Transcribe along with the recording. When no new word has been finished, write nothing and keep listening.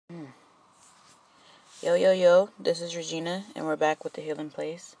Yo, yo, yo, this is Regina, and we're back with the Healing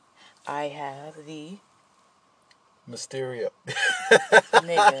Place. I have the... Mysterio.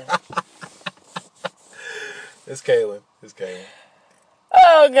 Nigga. It's Kelian.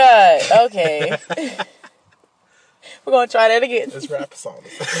 Oh, God. Okay. We're going to try that again. It's rap song.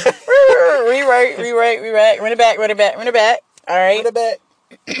 Rewrite. Run it back. All right. Run it back.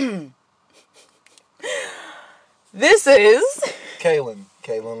 This is... Kelian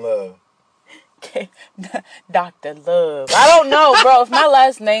Love. Dr. Love. I don't know, bro. If my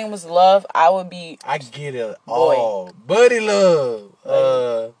last name was Love, I would be... I get it all. Buddy Love.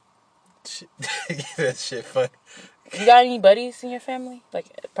 That shit funny. You got any buddies in your family? Like,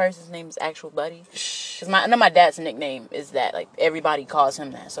 a person's name is actual buddy? Because I know my dad's nickname is that. Like, everybody calls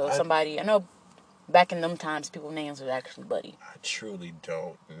him that. So somebody... I know back in them times, people's names were actually Buddy. I truly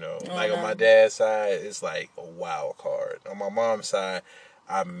don't know. Oh, like, no. on my dad's side, it's like a wild card. On my mom's side,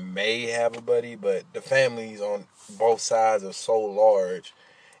 I may have a buddy, but the families on both sides are so large.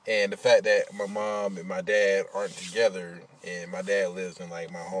 And the fact that my mom and my dad aren't together, and my dad lives in,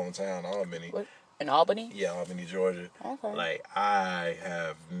 like, my hometown, Albany. What? In Albany? Yeah, Albany, Georgia. Okay. Like, I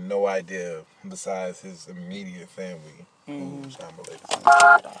have no idea, besides his immediate family, who's I'm related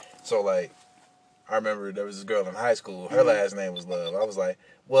to. So, like, I remember there was this girl in high school. Her last name was Love. I was like,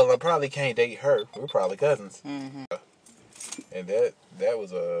 well, I probably can't date her. We're probably cousins. Mm-hmm. And that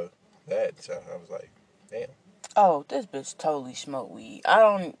was that. So I was like, damn. Oh, this bitch totally smoked weed. I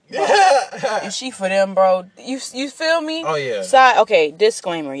don't... Is she for them, bro? You feel me? Oh, yeah. Okay,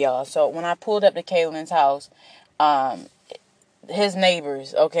 disclaimer, y'all. So, when I pulled up to Kaylin's house, his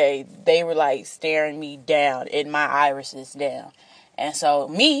neighbors, okay, they were, like, staring me down, and my irises down. And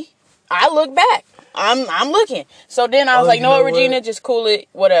so, I look back. I'm looking. So then I was like, no, Regina, just cool it,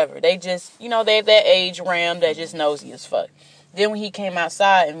 whatever. They just, they have that age ram that just nosy as fuck. Then when he came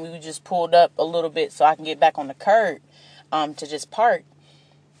outside and we just pulled up a little bit so I can get back on the curb to just park,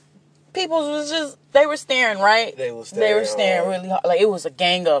 people was just, they were staring, right? They were staring really hard. Like, it was a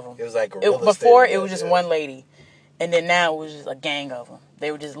gang of them. It was like before, it was just one lady. And then now it was just a gang of them.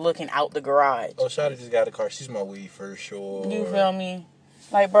 They were just looking out the garage. Oh, Shawty just got a car. She smoked weed for sure. You feel me?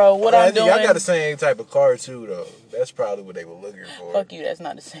 Like, bro, what I'm doing... Y'all got the same type of car, too, though. That's probably what they were looking for. Fuck you, that's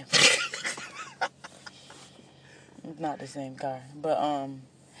not the same car. It's not the same car. But,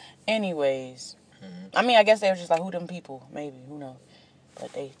 anyways. Mm-hmm. I mean, I guess they were just like, who them people? Maybe, who knows?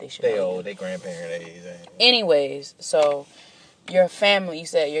 But they should... They old, they grandparent age. Anyways, so, your family, you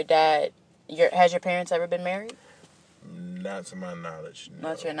said your dad... Has your parents ever been married? Not to my knowledge, no.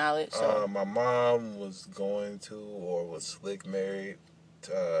 Not to your knowledge, so... My mom was going to, or was slick married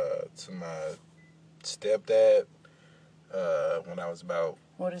to my stepdad when I was about...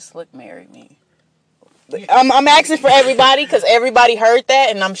 What does slick married mean? I'm asking for everybody because everybody heard that,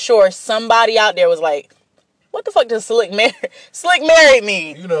 and I'm sure somebody out there was like, "What the fuck does slick married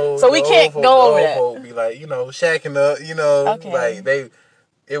mean?" So we can't go over that. Folk be like, shacking up, Okay. like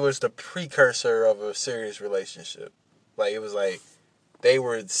it was the precursor of a serious relationship. Like, it was like they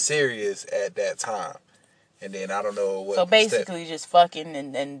were serious at that time, and then I don't know what. So basically, just fucking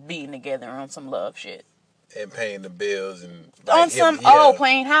and being together on some love shit. And paying the bills and... Like,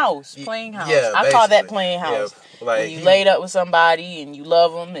 playing house. Yeah, I call that playing house. Yeah, like, when you laid up with somebody and you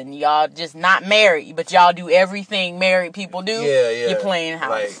love them and y'all just not married, but y'all do everything married people do. Yeah. You're playing house.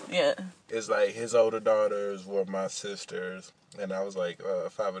 Like, yeah. It's like his older daughters were my sisters, and I was like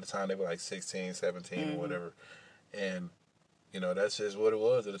 5 at the time. They were like 16, 17 or whatever. And, that's just what it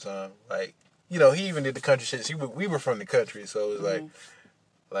was at the time. Like, he even did the country shit. We were from the country, so it was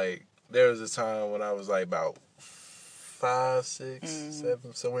like... There was a time when I was like about 5, 6,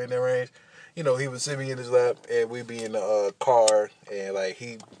 7, somewhere in that range. He would sit me in his lap and we'd be in the car and like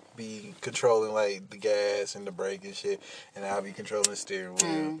he'd be controlling like the gas and the brake and shit, and I'd be controlling the steering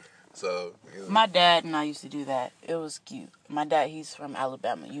wheel. So my dad and I used to do that. It was cute. My dad, he's from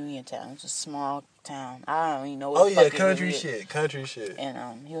Alabama, Uniontown. It's a small town. I don't even know what the fuck country shit.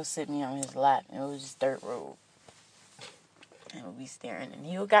 And he'll sit me on his lap and it was just dirt road. And we'll be staring, and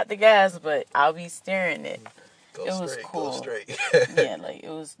he'll got the gas, but I'll be staring at it. Was cool. Go straight. Yeah, like it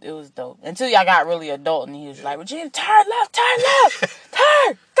was dope. Until y'all got really adult, and he was like, "Regina, turn left, turn,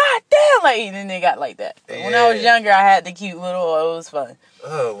 god damn!" Like, and then they got like that. But when I was younger, I had the cute little. It was fun.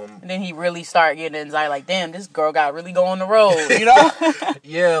 Oh. And then he really started getting anxiety. Like, damn, this girl got really go on the road,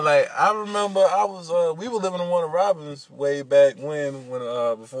 Yeah, like I remember, we were living in Warner Robins way back when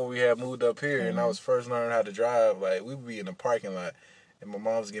before we had moved up here, and I was first learning how to drive. Like, we would be in the parking lot, and my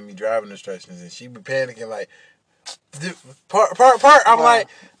mom was giving me driving instructions, and she'd be panicking like, "Park!" I'm like,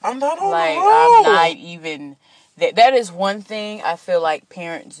 I'm not on the road. I'm not even that is one thing I feel like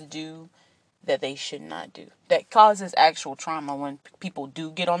parents do that they should not do. That causes actual trauma when people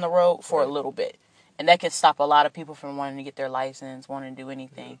do get on the road for a little bit. And that can stop a lot of people from wanting to get their license, wanting to do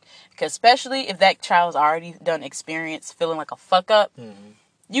anything. Because especially if that child's already done experience feeling like a fuck up,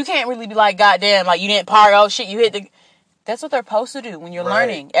 you can't really be like, goddamn, like you didn't park, oh shit, you hit the... That's what they're supposed to do when you're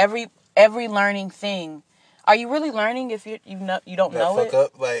learning. Every learning thing. Are you really learning if you don't know fuck it?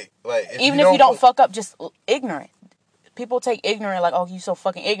 Up, like even if you don't fuck up, just ignorant. People take ignorant like, oh, you so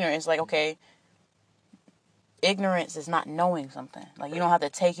fucking ignorant. It's like, okay, ignorance is not knowing something. Like, you don't have to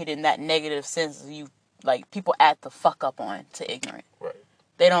take it in that negative sense. You, like, people add the fuck up on to ignorant. Right.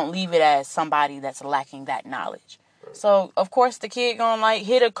 They don't leave it as somebody that's lacking that knowledge. Right. So, of course, the kid gonna, like,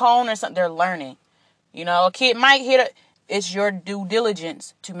 hit a cone or something. They're learning. You know, a kid might hit a... It's your due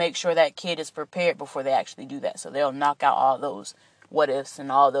diligence to make sure that kid is prepared before they actually do that. So they'll knock out all those what ifs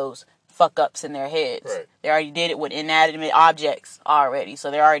and all those fuck ups in their heads. Right. They already did it with inanimate objects already. So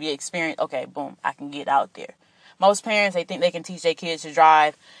they're already experienced. Okay, boom, I can get out there. Most parents, they think they can teach their kids to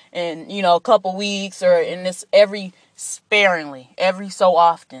drive in, you know, a couple weeks or in this every so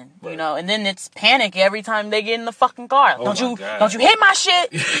often, you know, and then it's panic every time they get in the fucking car. Oh don't you hit my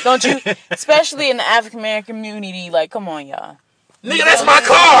shit. Don't you, especially in the African American community, like, come on, y'all. Nigga, that's my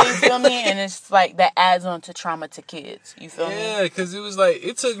car! You feel me? And it's like, that adds on to trauma to kids. You feel me? Yeah, because it was like,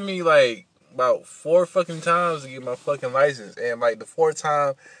 it took me like about 4 fucking times to get my fucking license. And like the 4th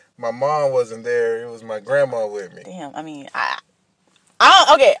time, my mom wasn't there. It was my grandma with me. Damn, I mean, I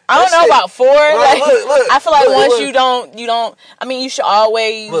don't know about 4. Like, look, I feel like once you don't. I mean, you should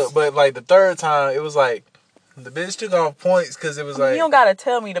always look. But like the 3rd time, it was like the bitch took off points because it was like, you don't gotta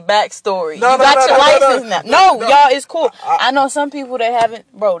tell me the backstory. You got your license now. No, y'all, it's cool. I know some people that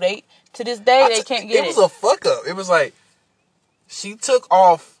haven't, bro. They to this day they can't get it. It was a fuck up. It was like she took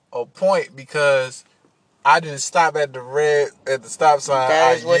off a point because I didn't stop at the stop sign.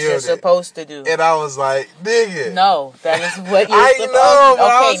 That is what you're supposed to do. And I was like, nigga. No, that is what you're supposed to do. But okay,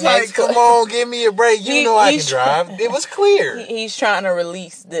 I was like, come on, give me a break. You know I can drive. It was clear. He's trying to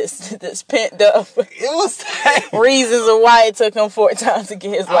release this pent up it was reasons of why it took him 4 times to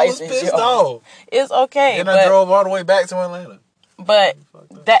get his license. I was pissed off. It's okay. And I drove all the way back to Atlanta. But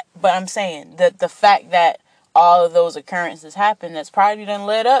I'm saying that the fact that all of those occurrences happened, that's probably done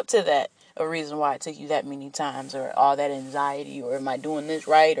led up to that. A reason why it took you that many times, or all that anxiety, or am I doing this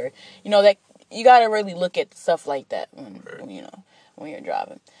right, or that you got to really look at stuff like that when you're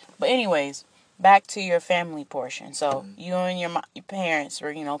driving. But anyways, back to your family portion. So you and your parents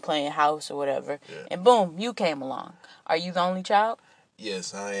were playing house or whatever, and boom, you came along. Are you the only child?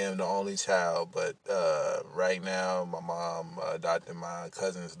 Yes, I am the only child, but right now my mom adopted my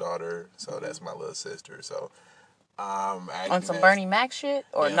cousin's daughter, so that's my little sister. So. On some Bernie Mac shit?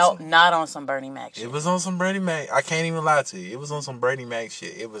 Or not on some Bernie Mac shit? It was on some Bernie Mac. I can't even lie to you. It was on some Bernie Mac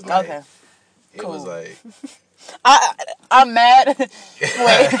shit. It was like... Okay. It was like... I'm mad. Wait.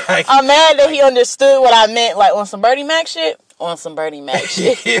 I'm mad that he understood what I meant. Like, on some Bernie Mac shit? On some Bernie Mac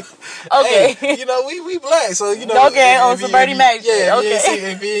shit. Okay. Hey, we black, so Okay, on some Bernie Mac shit. Yeah,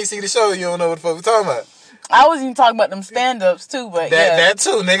 okay. If you ain't see the show, you don't know what the fuck we're talking about. I was even talking about them stand-ups too, but that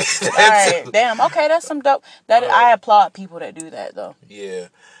too, nigga. Alright, damn. Okay, that's some dope. I applaud people that do that though. Yeah,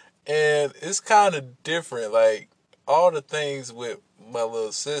 and it's kind of different. Like all the things with my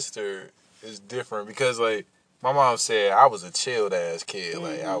little sister is different because, like, my mom said I was a chilled ass kid. Mm-hmm.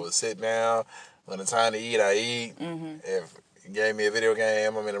 Like I would sit down when it's time to eat, I eat. Mm-hmm. If you gave me a video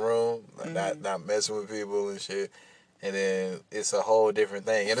game, I'm in the room, like not messing with people and shit. And then it's a whole different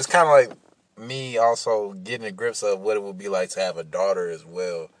thing, and it's kind of like me also getting the grips of what it would be like to have a daughter as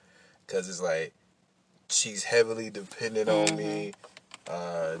well, because it's like she's heavily dependent on me,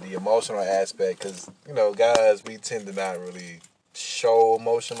 the emotional aspect, because guys, we tend to not really show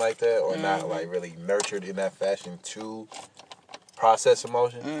emotion like that, or not like really nurtured in that fashion to process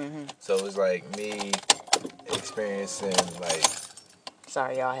emotion. So it's like me experiencing like,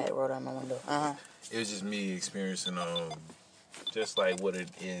 sorry y'all, I had wrote on my window. It was just me experiencing just like what it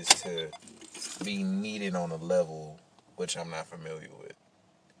is to be needed on a level which I'm not familiar with.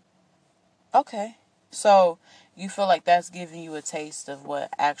 Okay. So you feel like that's giving you a taste of what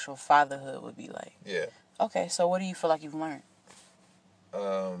actual fatherhood would be like? Yeah. Okay, so what do you feel like you've learned?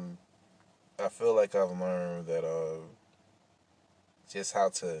 I feel like I've learned that just how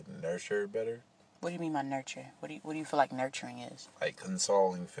to nurture better. What do you mean by nurture? What do you feel like nurturing is? Like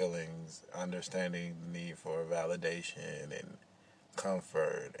consoling feelings, understanding the need for validation and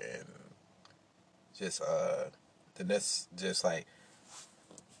comfort, and just like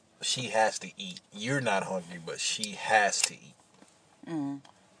she has to eat. You're not hungry, but she has to eat.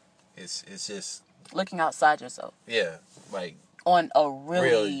 It's just looking outside yourself. Yeah, like on a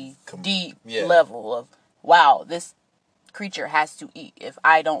really deep yeah. level of, wow, this creature has to eat. If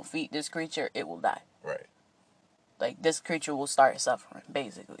I don't feed this creature, it will die. Right. Like, this creature will start suffering,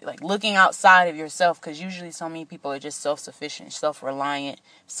 basically. Like, looking outside of yourself, because usually so many people are just self-sufficient, self-reliant,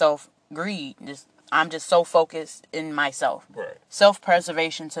 self-greed. I'm just so focused in myself. Right.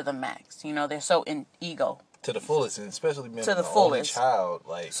 Self-preservation to the max. You know, they're so in ego. To the fullest, and especially being to the only fullest. Child.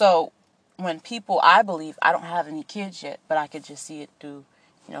 Like, so, when people, I believe, I don't have any kids yet, but I could just see it through,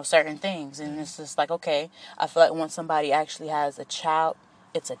 you know, certain things. And it's just like, okay, I feel like when somebody actually has a child,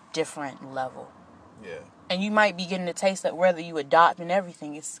 it's a different level. Yeah. And you might be getting a taste that whether you adopt and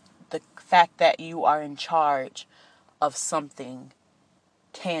everything, it's the fact that you are in charge of something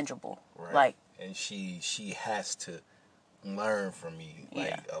tangible. Right. Like, and she has to learn from me,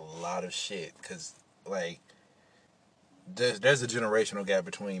 like, a lot of shit. Because, like, there's a generational gap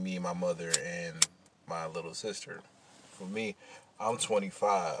between me and my mother and my little sister. For me, I'm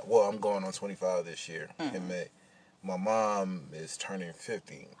 25. Well, I'm going on 25 this year in May. My mom is turning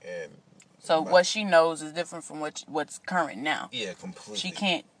 50, and so what she knows is different from what's current now. Yeah, completely.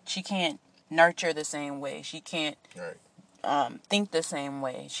 She can't nurture the same way. She can't right. Think the same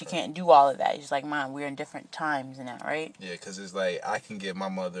way. She can't do all of that. She's like, Mom, we're in different times now, right? Yeah, because it's like I can give my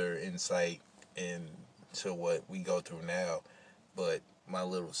mother insight into what we go through now, but my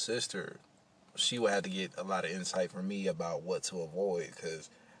little sister, she will have to get a lot of insight from me about what to avoid,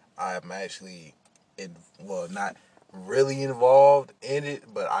 because I'm actually not really involved in it,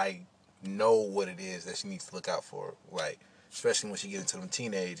 but I know what it is that she needs to look out for, like, especially when she gets into them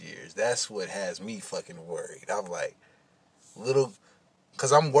teenage years. That's what has me fucking worried. I'm like,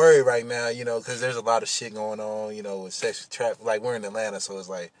 because I'm worried right now, you know, because there's a lot of shit going on, you know, with sexual trafficking. Like, we're in Atlanta, so it's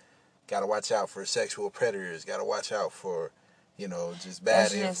like, gotta watch out for sexual predators, gotta watch out for, you know, just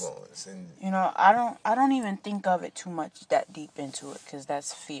bad influence. And you know, I don't even think of it too much that deep into it, because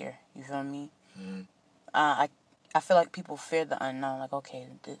that's fear. You feel me? Mm-hmm. I feel like people fear the unknown. Like, okay,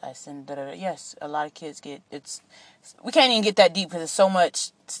 I send da-da-da. Yes, a lot of kids we can't even get that deep because there's so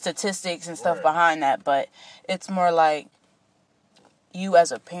much statistics and stuff behind that, but it's more like you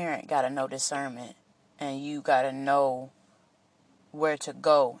as a parent got to know discernment, and you got to know where to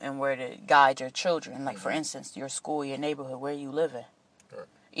go and where to guide your children. Like, for instance, your school, your neighborhood, where you live in. Right.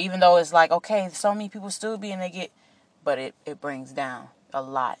 Even though it's like, okay, so many people still be and they get, but it brings down a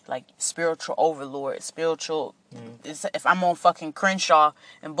lot. Like, spiritual overlord, if I'm on fucking Crenshaw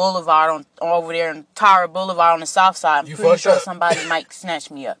and Boulevard on over there in Tyra Boulevard on the south side, I'm pretty sure somebody might snatch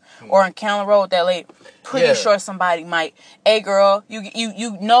me up. Or in Kelian Road, that lady, pretty sure somebody might. Hey girl,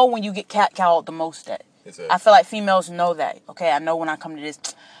 you know when you get cat-called the most at. I feel like females know that. Okay, I know when I come to this,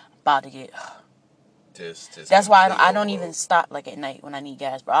 I'm about to get. That's why I don't even stop like at night when I need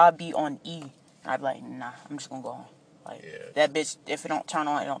gas, bro. I'll be on E. I'd be like, nah, I'm just gonna go home. Like, that bitch, if it don't turn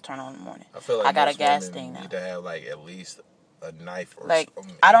on, it don't turn on in the morning. I feel like I got a gas thing now. Need to have like at least a knife or like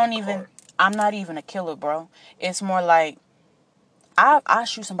something. I'm not even a killer, bro. It's more like I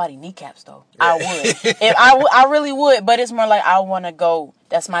shoot somebody kneecaps though. I would. I really would, but it's more like I want to go.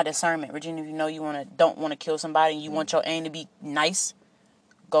 That's my discernment, Regina. If you know you don't want to kill somebody and you want your aim to be nice,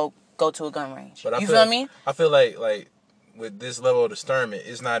 go to a gun range. But you feel me? I feel like with this level of discernment,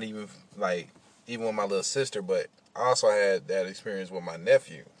 it's not even like even with my little sister, but I also had that experience with my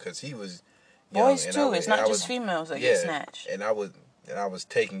nephew because he was young. Boys too. It's not just females that get snatched. And I was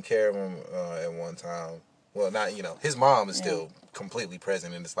taking care of him at one time. Well, not, you know, his mom is still completely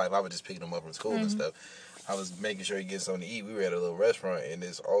present in his life. I was just picking him up from school and stuff. I was making sure he gets something to eat. We were at a little restaurant, and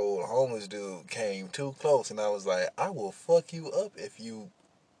this old homeless dude came too close, and I was like, I will fuck you up if you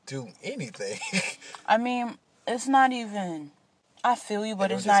do anything. I mean, it's not even. I feel you,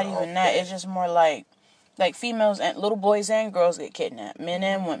 but it's not even that. It's just more like females and little boys and girls get kidnapped, men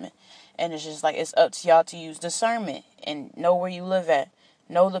and women, and it's just like it's up to y'all to use discernment and know where you live at.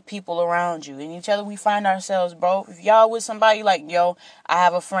 Know the people around you and each other. We find ourselves, bro. If y'all with somebody like, yo, I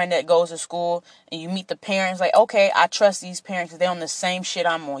have a friend that goes to school and you meet the parents, like, okay, I trust these parents because they're on the same shit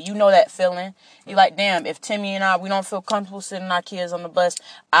I'm on. You know that feeling. You like, damn, if Timmy and we don't feel comfortable sending our kids on the bus,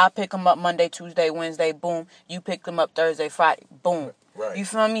 I'll pick them up Monday, Tuesday, Wednesday, boom. You pick them up Thursday, Friday, boom. Right. You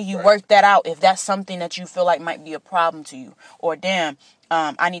feel me? You work that out if that's something that you feel like might be a problem to you. Or, damn,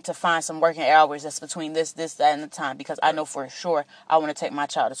 I need to find some working hours that's between this, that, and the time because I know for sure I want to take my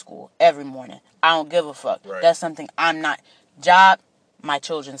child to school every morning. I don't give a fuck. Right. That's something I'm not. Job, my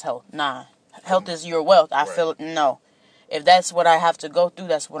children's health. Nah. Health is your wealth. I feel no. If that's what I have to go through,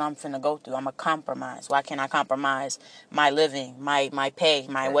 that's what I'm finna go through. I'm a compromise. Why can't I compromise my living, my pay,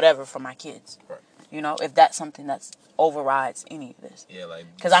 my whatever for my kids? Right. You know, if that's something that's overrides any of this. Yeah, like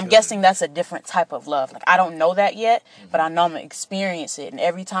because I'm guessing that's a different type of love. Like I don't know that yet, but I know I'm gonna experience it. And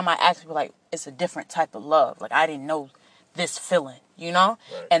every time I ask people, like it's a different type of love. Like I didn't know this feeling, you know.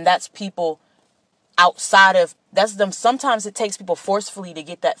 Right. And that's people outside of that's them. Sometimes it takes people forcefully to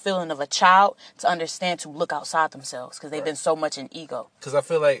get that feeling of a child to understand to look outside themselves because they've been so much in ego. Because I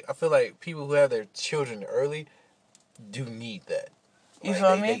feel like people who have their children early do need that. You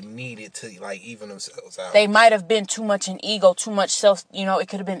feel me? They need it to like even themselves out. They might have been too much in ego, too much self. You know, it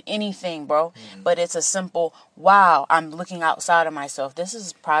could have been anything, bro. But it's a simple, wow, I'm looking outside of myself. This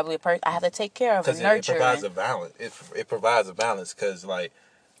is probably a person I have to take care of and nurture. It provides a balance. It provides a balance because like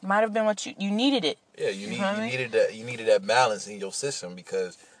might have been what you needed it. Yeah, you needed that balance in your system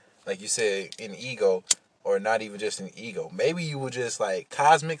because, like you said, in ego, or not even just in ego, maybe you were just like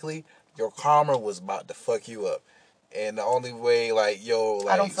cosmically, your karma was about to fuck you up, and the only way like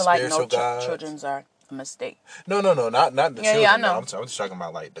I don't feel like no children's are a mistake. No, not the children. Yeah, I know. I'm just talking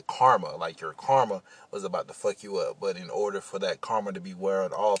about like the karma. Like your karma was about to fuck you up, but in order for that karma to be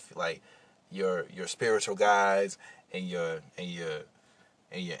weared off, like your spiritual guides and your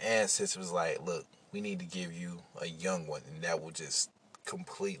ancestors was like, look, we need to give you a young one, and that will just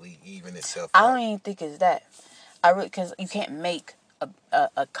completely even itself out. I don't even think it's that. Because you can't make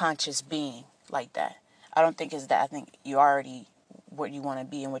a conscious being like that. I don't think it's that. I think you already what you want to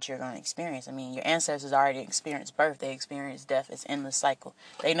be and what you're going to experience. I mean, your ancestors already experienced birth. They experienced death. It's endless cycle.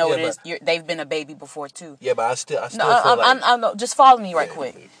 They know what it is. They've been a baby before too. Yeah, but I still feel like I know. Just follow me right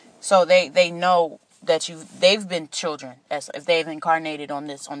quick. So they know that they've been children. As if they've incarnated on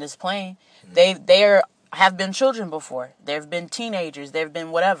this plane, they have been children before. They've been teenagers. They've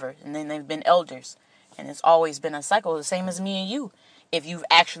been whatever, and then they've been elders, and it's always been a cycle. The same as me and you. If you've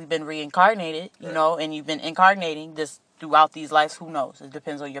actually been reincarnated, you know, and you've been incarnating this throughout these lives, who knows? It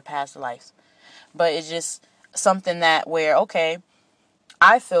depends on your past lives. But it's just something that where, okay,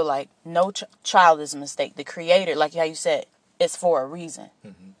 I feel like no child is a mistake. The creator, like how you said, it's for a reason.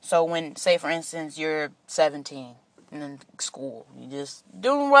 So when, say for instance, you're 17 and in school, you just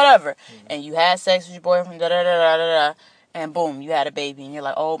doing whatever, and you had sex with your boyfriend, and boom, you had a baby, and you're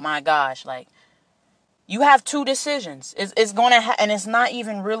like, oh my gosh, like, you have two decisions. It's going to and it's not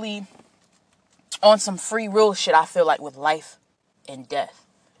even really on some free will shit, I feel like, with life and death.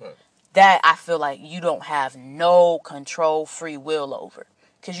 Right. That I feel like you don't have no control, free will over.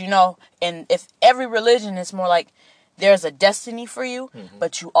 Because, you know, and if every religion is more like there's a destiny for you,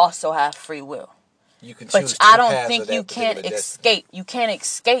 but you also have free will. You can but I don't think you can't escape. You can't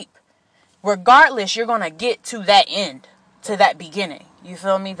escape. Regardless, you're going to get to that end, to that beginning. You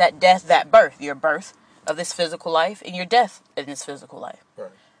feel me? That death, that birth. Your birth of this physical life and your death in this physical life. Right.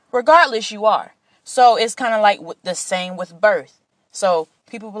 Regardless, you are. So it's kind of like the same with birth. So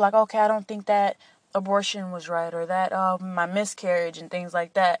people be like, okay, I don't think that abortion was right, or that my miscarriage and things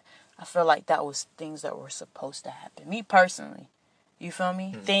like that. I feel like that was things that were supposed to happen. Me personally, you feel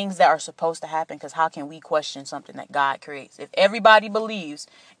me? Things that are supposed to happen, because how can we question something that God creates? If everybody believes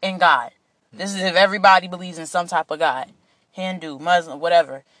in God, this is if everybody believes in some type of God, Hindu, Muslim,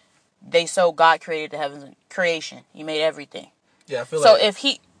 whatever. God created the heavens and creation. He made everything. Yeah, I feel so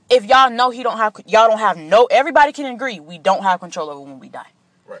like if y'all know everybody can agree we don't have control over when we die.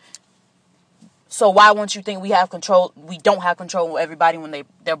 Right. So why won't you think we have control? We don't have control over everybody when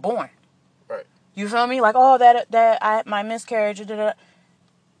they're born. Right. You feel me? Like, oh, my miscarriage.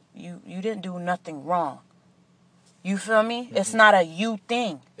 You didn't do nothing wrong. You feel me? It's not a you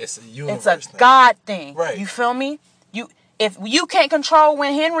thing. It's a universe. It's a God thing. Right. You feel me? If you can't control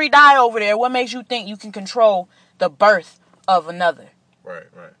when Henry died over there, what makes you think you can control the birth of another? Right.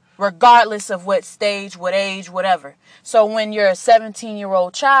 Regardless of what stage, what age, whatever. So when you're a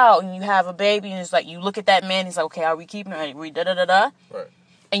 17-year-old child and you have a baby and it's like you look at that man, he's like, okay, are we keeping it? Right.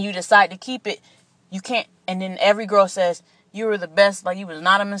 And you decide to keep it, you can't. And then every girl says, you were the best, like you was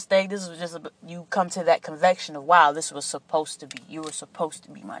not a mistake. This was just you come to that conviction of, wow, this was supposed to be. You were supposed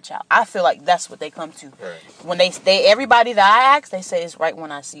to be my child. I feel like that's what they come to. Right. When everybody that I ask, they say it's right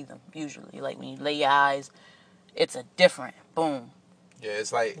when I see them. Usually, like when you lay your eyes, it's a different boom. Yeah,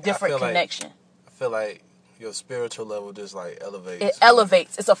 it's like different connection. I feel like your spiritual level just like elevates. It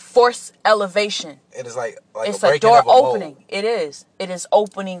elevates. It's a forced elevation. It is like it's a door opening. Mold. It is. It is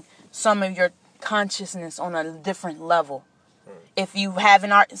opening some of your consciousness on a different level. If you have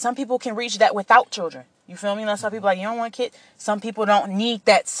some people can reach that without children. You feel me? Some people like, you don't want a kid. Some people don't need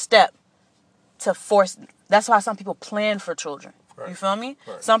that step to force. That's why some people plan for children. Right. You feel me?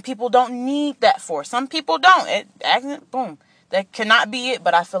 Right. Some people don't need that force. Some people don't. Boom. That cannot be it,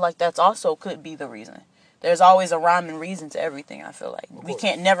 but I feel like that's also could be the reason. There's always a rhyme and reason to everything, I feel like. We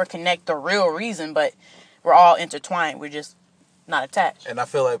can't never connect the real reason, but we're all intertwined. We're just not attached. And I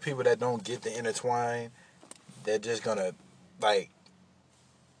feel like people that don't get the intertwine, they're just going to, like,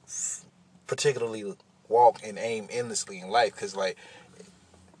 particularly walk and aim endlessly in life. Because, like,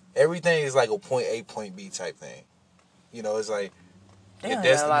 everything is like a point A, point B type thing. You know, it's like... They don't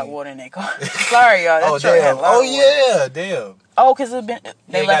have a lot of water in their car. Sorry, y'all. Oh, damn. Oh, yeah. Damn. Oh, because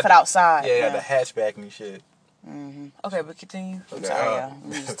they left it outside. Yeah, the hatchback and shit. Mm-hmm. Okay, but continue. Okay, I'm sorry, y'all. We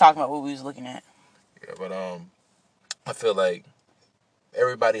was talking about what we was looking at. Yeah, but I feel like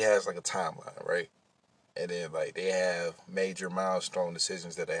everybody has like a timeline, right? And then like they have major milestone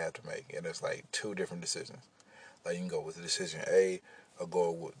decisions that they have to make, and it's like 2 different decisions. Like you can go with decision A or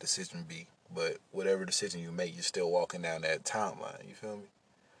go with decision B, but whatever decision you make, you're still walking down that timeline. You feel me?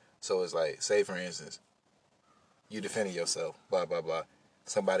 So it's like, say for instance, you defending yourself, blah blah blah.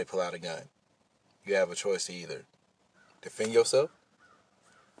 Somebody pull out a gun. You have a choice to either defend yourself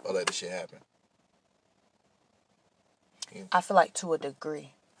or let the shit happen. I feel like to a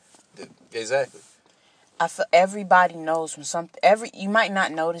degree. Exactly. I feel everybody knows when you might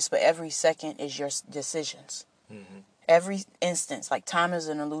not notice, but every second is your decisions. Mm-hmm. Every instance, like time is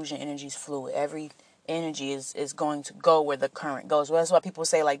an illusion, energy is fluid. Every energy is going to go where the current goes. Well, that's why people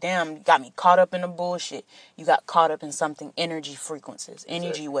say, like, damn, you got me caught up in the bullshit. You got caught up in something, energy frequencies,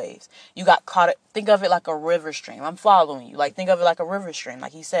 energy waves. You got caught up, think of it like a river stream. I'm following you. Like, think of it like a river stream.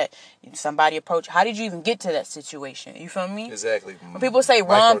 Like he said, somebody approached, how did you even get to that situation? You feel me? Exactly. When people say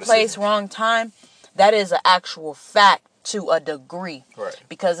wrong place, wrong time, that is an actual fact to a degree. Right.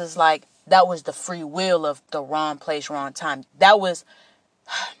 Because it's like, that was the free will of the wrong place, wrong time. That was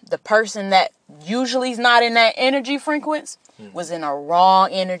the person that usually is not in that energy frequency was in a wrong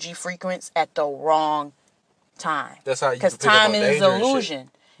energy frequency at the wrong time. That's how you because time is illusion.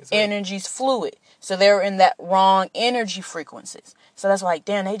 Energy's fluid. So they're in that wrong energy frequencies. So that's like,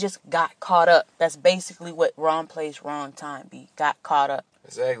 damn, they just got caught up. That's basically what wrong place, wrong time be. Got caught up.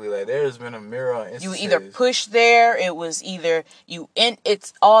 Exactly. Like there's been a mirror on instances. You either push there, it was either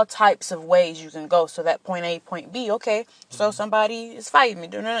it's all types of ways you can go. So that point A, point B, okay. So somebody is fighting me.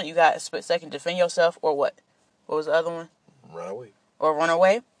 You got a split second to defend yourself or what? What was the other one? Run away. Or run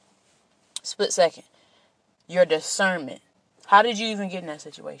away? Split second. Your discernment. How did you even get in that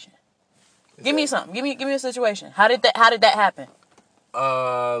situation? Exactly. Give me something. Give me a situation. How did that happen?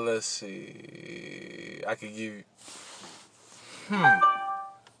 Let's see. I could give you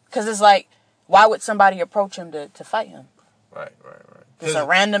Because it's like, why would somebody approach him to fight him? Right.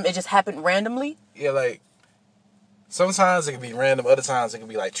 It just happened randomly? Yeah, like, sometimes it can be random, other times it can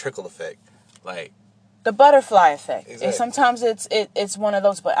be like trickle effect. Like, the butterfly effect. Exactly. And sometimes it's one of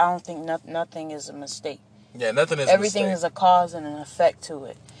those, but I don't think nothing is a mistake. Yeah, nothing is Everything a is a cause and an effect to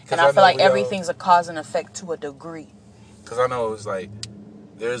it. And I feel like everything's a cause and effect to a degree. Because I know it's like,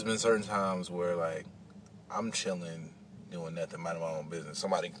 there's been certain times where, like, I'm chilling, doing nothing, minding my own business.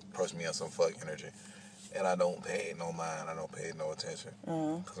 Somebody approached me on some fuck energy, and I don't pay no mind. I don't pay no attention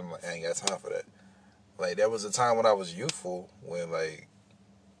because I'm like, I ain't got time for that. Like there was a time when I was youthful, when like,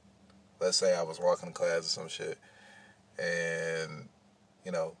 let's say I was walking to class or some shit, and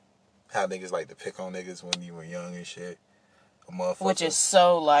you know how niggas like to pick on niggas when you were young and shit. Which is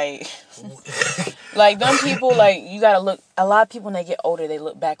so like, like them people, like you gotta look. A lot of people when they get older, they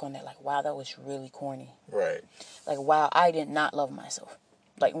look back on that like, wow, that was really corny. Right. Like, wow, I did not love myself.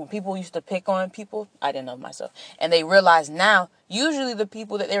 Like when people used to pick on people, I didn't love myself, and they realize now. Usually, the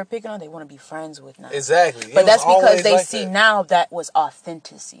people that they were picking on, they want to be friends with now. Exactly. But that's because they see now that was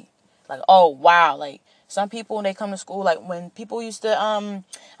authenticity. Like, oh wow, like some people when they come to school, like when people used to I'm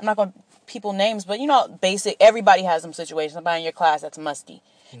not gonna people names, but you know, basic. Everybody has some situations. Somebody in your class that's musty.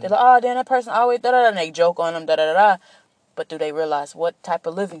 They're like, oh, damn, that person always da da da. And they joke on them, da da da. But do they realize what type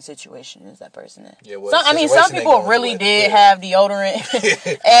of living situation is that person in? Yeah, some people really did have deodorant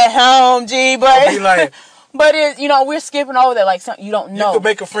at home, but but we're skipping over that. Like you don't know. You could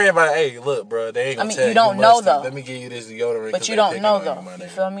make a friend by, hey, look, bro, they ain't gonna tell you. You don't know though. Let me give you this deodorant. But you don't know though. You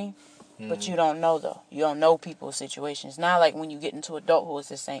feel me? But you don't know though. You don't know people's situations. Now, like when you get into adulthood, it's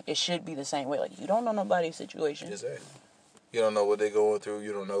the same. It should be the same way. Like you don't know nobody's situation. Exactly. You don't know what they're going through.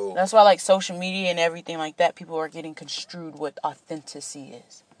 You don't know. That's why, like social media and everything like that, people are getting construed what authenticity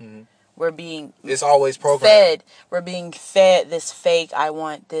is. Mm-hmm. It's always programmed. Fed. We're being fed this fake. I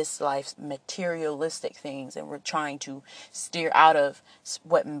want this life, materialistic things, and we're trying to steer out of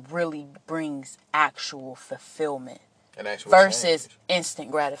what really brings actual fulfillment. Versus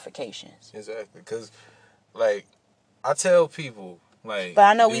instant gratifications. Exactly. Because, like, I tell people, Like, but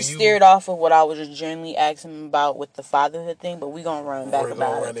I know we steered off of what I was just generally asking about with the fatherhood thing, but we're going to run back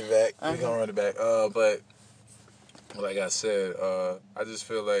about it. We're going to run it back. But, like I said, I just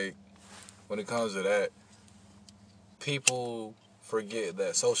feel like when it comes to that, people forget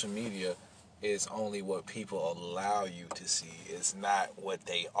that social media is only what people allow you to see. It's not what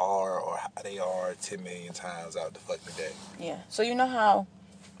they are or how they are 10 million times out the fucking day. Yeah. So you know how,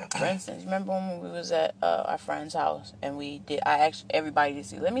 for instance, remember when we was at our friend's house and I asked everybody to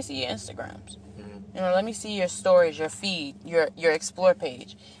see, let me see your Instagrams. You know, let me see your stories, your feed, your explore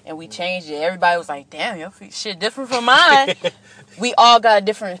page. And we changed it. Everybody was like, damn, your feed shit different from mine. We all got a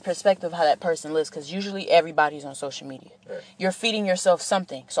different perspective of how that person lives, because usually everybody's on social media. Right. You're feeding yourself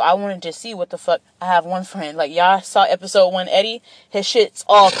something. So I wanted to see what the fuck. I have one friend, like, y'all saw episode 1, Eddie? His shit's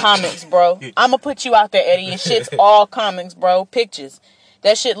all comics, bro. I'm going to put you out there, Eddie. His shit's all comics, bro. Pictures.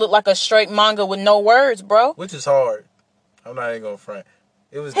 That shit looked like a straight manga with no words, bro. Which is hard. I'm not even going to front.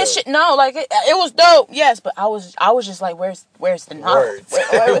 It was his dope. shit. No, like it was dope. Yes, but I was just like, where's the knowledge?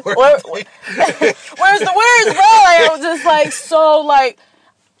 Where's the words, bro? Like, I was just like, so like,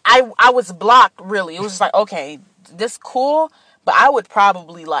 I was blocked. Really, it was just like, okay, this cool, but I would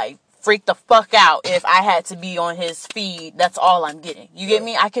probably like freak the fuck out if I had to be on his feed. That's all I'm getting. You get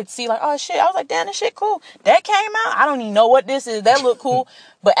me? I could see like, oh shit. I was like, damn, this shit cool. That came out. I don't even know what this is. That look cool.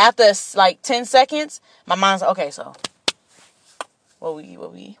 But after like 10 seconds, my mind's like, okay, so. What we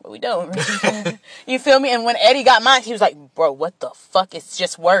doing? You feel me? And when Eddie got mine, he was like, bro, what the fuck? It's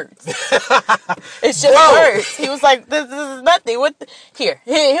just words. It's just words. He was like, this is nothing. What? Here.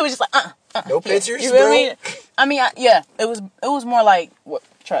 He was just like, no pictures, you feel me? I mean, yeah, it was more like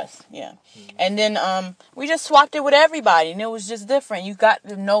trust, yeah. And then we just swapped it with everybody, and it was just different. You got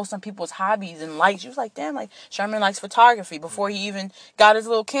to know some people's hobbies and likes. You was like, damn, like Sherman likes photography. Before he even got his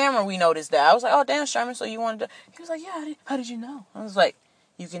little camera, we noticed that. I was like, oh damn, Sherman, so you wanted to? He was like, yeah. How did you know? I was like,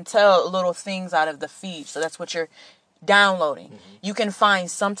 you can tell little things out of the feed, so that's what you're downloading. Mm-hmm. You can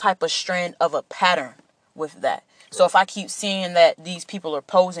find some type of strand of a pattern with that. So if I keep seeing that these people are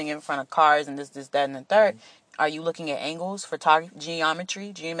posing in front of cars and this, that, and the third, are you looking at angles, photography,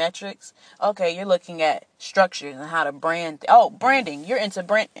 geometry, geometrics? Okay, you're looking at structures and how to brand. Branding. You're into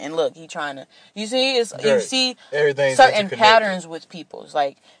brand. And look, you trying to. You see, you see certain patterns with people. It's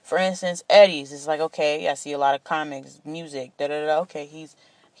like, for instance, Eddie's. It's like, okay, I see a lot of comics, music, da-da-da. Okay, he's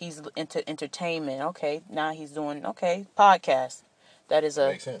into entertainment. Okay, now he's doing, podcast. That is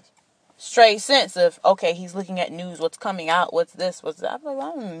makes sense. Straight sense of, okay, he's looking at news, what's coming out, what's this, what's that. I'm like,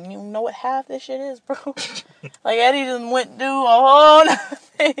 I don't even know what half this shit is, bro. Like, Eddie just went through a whole other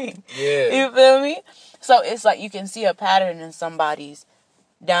thing. Yeah. You feel me? So it's like you can see a pattern in somebody's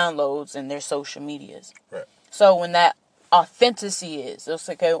downloads and their social medias. Right. So when that authenticity is, it's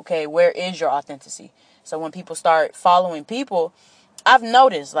like, okay, where is your authenticity? So when people start following people, I've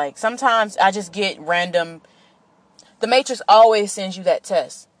noticed, like, sometimes I just get random. The Matrix always sends you that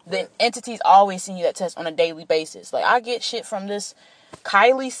test. The entities always send you that test on a daily basis. Like, I get shit from this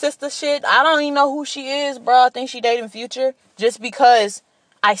Kylie sister shit. I don't even know who she is, bro. I think she dating Future. Just because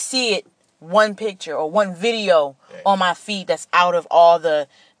I see it, one picture or one video on my feed that's out of all the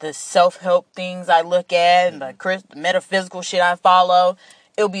self-help things I look at and the metaphysical shit I follow.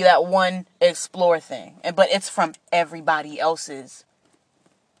 It'll be that one explore thing. But it's from everybody else's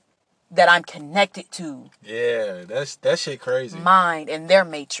that I'm connected to. Yeah, that shit crazy. Mind and their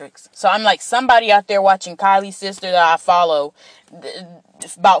matrix. So I'm like, somebody out there watching Kylie's sister that I follow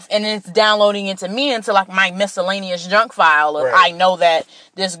and it's downloading into me into like my miscellaneous junk file of I know that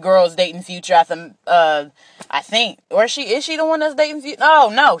this girl's dating Future after I think, or is she the one that's dating Future?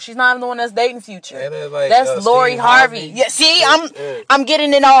 No, she's not the one that's dating Future. And like, that's Lori Harvey. Yeah, see, I'm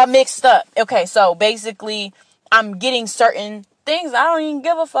getting it all mixed up. Okay, so basically I'm getting certain things I don't even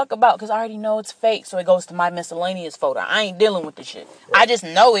give a fuck about because I already know it's fake, so it goes to my miscellaneous folder. I ain't dealing with the shit. I just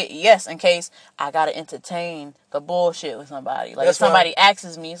know it, yes, in case I gotta entertain the bullshit with somebody. Like, if somebody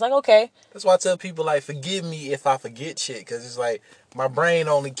asks me, it's like, okay. That's why I tell people, like, forgive me if I forget shit, because it's like, my brain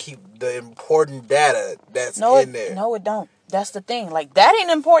only keep the important data that's in there. No, it don't. That's the thing. Like, that ain't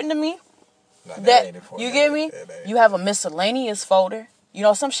important to me. No, that ain't important. You get me? You have a miscellaneous folder. You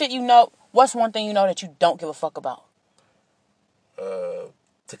know, some shit you know. What's one thing you know that you don't give a fuck about?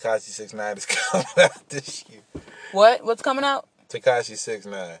 Tekashi 6ix9ine is coming out this year. What? What's coming out? Tekashi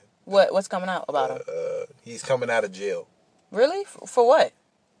 6ix9ine. What's coming out about him? He's coming out of jail. Really? For what?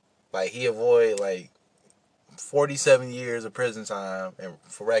 Like, he avoided, like, 47 years of prison time and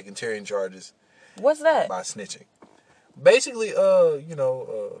for racketeering charges. What's that? By snitching. Basically,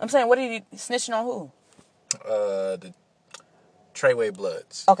 I'm saying, what did he snitching on who? The Treyway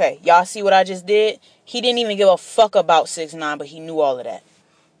Bloods. Okay, y'all see what I just did? He didn't even give a fuck about 6ix9ine, but he knew all of that.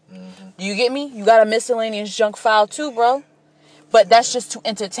 Mm-hmm. Do you get me? You got a miscellaneous junk file too, bro. But that's just to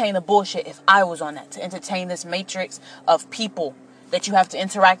entertain the bullshit. If I was on that, to entertain this matrix of people that you have to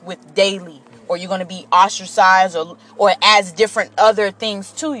interact with daily, or you're going to be ostracized, or it adds different other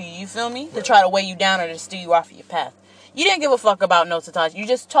things to you. You feel me? Right. To try to weigh you down or to steer you off of your path. You didn't give a fuck about no Tatashi. You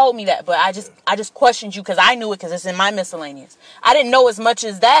just told me that, but I just questioned you because I knew it because it's in my miscellaneous. I didn't know as much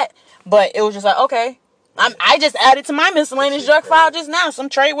as that, but it was just like, okay. I just added to my miscellaneous junk file just now. Some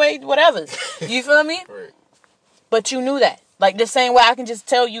Treyway, whatever. You feel me? Right. But you knew that. Like the same way I can just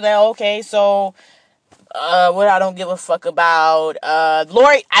tell you that, okay, so what I don't give a fuck about.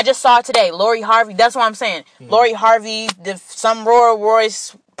 Lori, I just saw it today. Lori Harvey, that's what I'm saying. Lori Harvey, some Rolls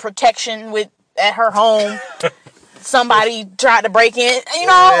Royce protection at her home. Somebody tried to break in. You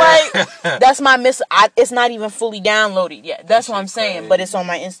know, like, that's my it's not even fully downloaded yet. That's what I'm saying, but it's on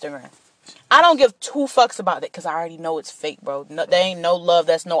my Instagram. I don't give two fucks about it because I already know it's fake, bro. No, there ain't no love.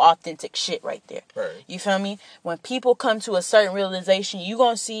 That's no authentic shit right there. Right. You feel me? When people come to a certain realization, you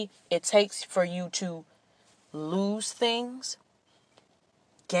going to see it takes for you to lose things,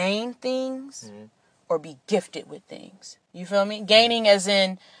 gain things, or be gifted with things. You feel me? Gaining as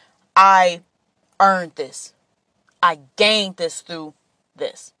in, I earned this. I gained this through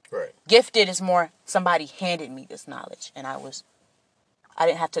this. Right. Gifted is more somebody handed me this knowledge and I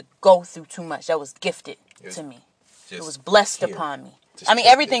didn't have to go through too much. That was gifted to me. It was blessed upon me. I mean,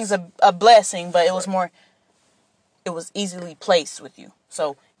 everything's a blessing, but it was more, it was easily placed with you.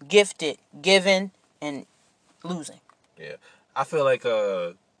 So, gifted, given, and losing. Yeah. I feel like,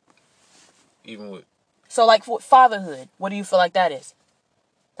 even with... So, like, for fatherhood, what do you feel like that is?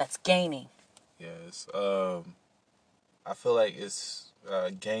 That's gaining. Yes. I feel like it's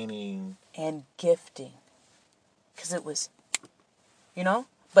gaining... And gifting. Because it was... You know?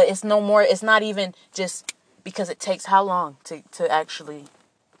 But it's no more, it's not even just because it takes how long to actually...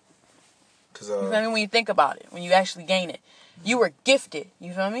 You feel me? When you think about it, when you actually gain it. You were gifted,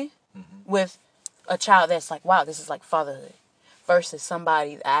 you feel me? With a child that's like, wow, this is like fatherhood. Versus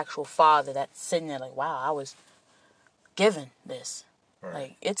somebody, the actual father that's sitting there like, wow, I was given this. Right.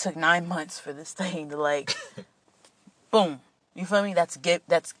 Like, it took 9 months for this thing to like, boom. You feel me?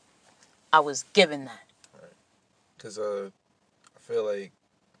 I was given that. Right. Because, I feel like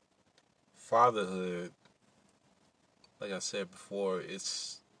fatherhood, like I said before,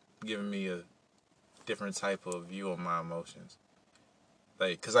 it's giving me a different type of view on my emotions.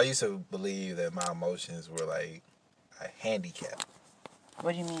 Like, because I used to believe that my emotions were like a handicap.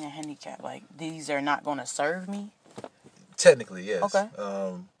 What do you mean a handicap? Like, these are not going to serve me? Technically, yes. Okay.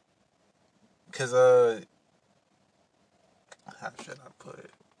 Because, how should I put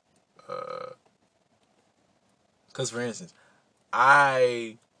it? Because, for instance,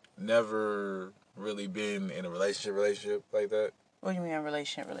 I never really been in a relationship like that. What do you mean a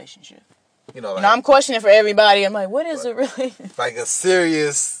relationship? You know, I'm questioning for everybody. I'm like, what is it really? Like a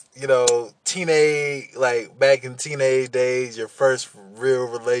serious, teenage, like back in teenage days, your first real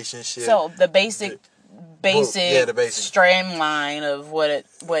relationship. So the basic streamline of what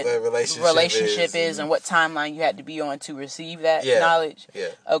relationship is and what timeline you had to be on to receive that knowledge.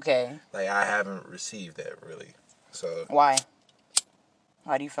 Yeah. Okay. Like, I haven't received that really. So why?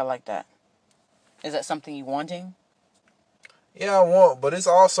 Why do you feel like that? Is that something you wanting? Yeah, I want, but it's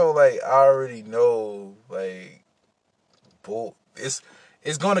also like I already know, like, it's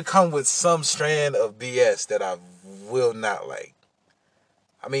gonna come with some strand of BS that I will not like.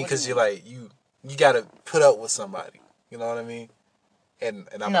 I mean, because you're like you gotta put up with somebody. You know what I mean? And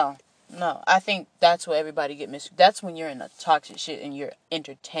I'm No, I think that's where everybody get missed. That's when you're in the toxic shit and you're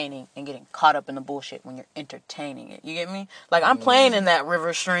entertaining and getting caught up in the bullshit when you're entertaining it. You get me? Like, I'm playing in that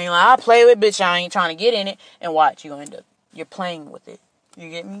river stream. Like, I play with bitch, I ain't trying to get in it. And watch, you're going to end up, you're playing with it. You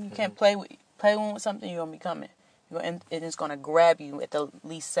get me? You can't play with something, you're going to become it. It's going to grab you at the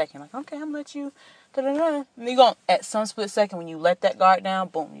least second. Like, okay, I'm going to let you, da-da-da. And you're going, at some split second, when you let that guard down,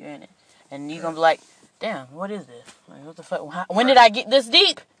 boom, you're in it. And you're going to be like, damn, what is this? Like, what the fuck? When did I get this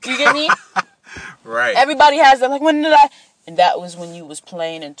deep? You get me? Right. Everybody has that. Like, when did I? And that was when you was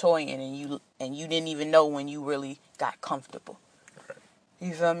playing and toying, and you didn't even know when you really got comfortable. Right.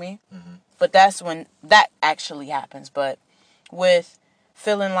 You feel me? Mm-hmm. But that's when that actually happens. But with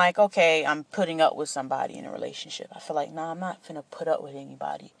feeling like, okay, I'm putting up with somebody in a relationship, I feel like, nah, I'm not finna put up with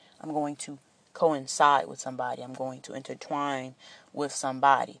anybody. I'm going to coincide with somebody. I'm going to intertwine with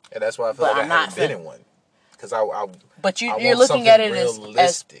somebody. And that's why I feel like I haven't been in one. Because But you're looking at it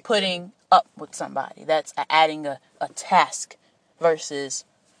as putting up with somebody. That's adding a task versus,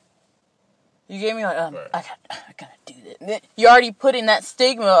 You gave me like, I gotta do this. You're already putting that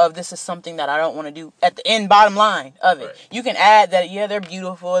stigma of this is something that I don't want to do at the end bottom line of it. Right. You can add that, yeah, they're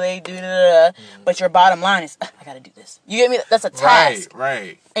beautiful, they do but your bottom line is, I gotta do this. You get me? That's a task.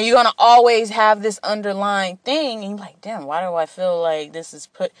 Right. And you're gonna always have this underlying thing, and you're like, damn, why do I feel like this is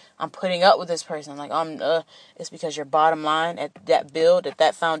I'm putting up with this person? Like, it's because your bottom line at that build, at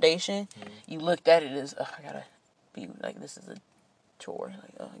that foundation, you looked at it as, I gotta be like, this is a chore.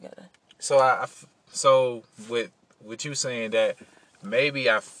 Like, I gotta. So with you saying that, maybe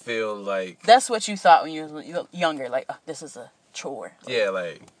I feel like that's what you thought when you were younger. Like, this is a chore. Like, yeah,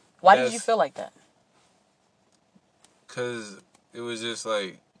 like. Why did you feel like that? 'Cause it was just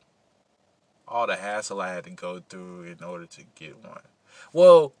like all the hassle I had to go through in order to get one.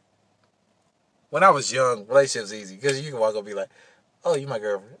 Well, when I was young, relationships easy because you can walk up and be like, "Oh, you my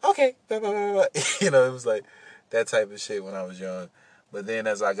girlfriend? Okay." You know, it was like that type of shit when I was young. But then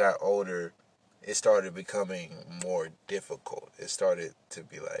as I got older, it started becoming more difficult. It started to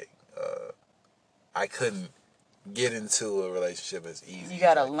be like, I couldn't get into a relationship as easy. You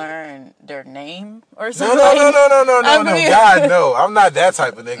gotta like learn their name or something. No. God, no. I'm not that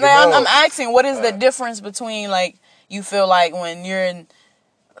type of nigga. No, I'm asking, what is the difference between, like, you feel like when you're in...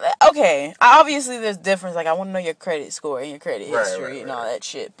 Okay, obviously there's difference. Like, I want to know your credit score and your credit history and all that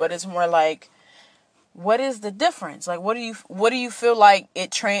shit. But it's more like... What is the difference? Like, what do you feel like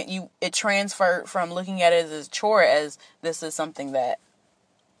it transferred from looking at it as a chore as this is something that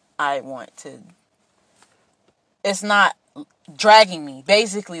I want to... It's not dragging me.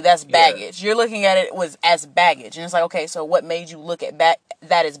 Basically, that's baggage. Yeah. You're looking at it as baggage. And it's like, okay, so what made you look at that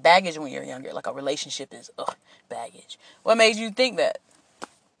as baggage when you're younger? Like, a relationship is, baggage. What made you think that?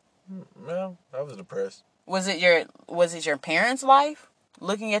 Well, I was depressed. Was it your parents' life?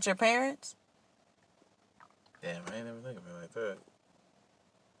 Looking at your parents? Damn, I ain't never think of it like that.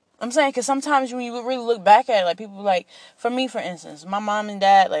 I'm saying, because sometimes when you really look back at it, like, people, like, for me, for instance, my mom and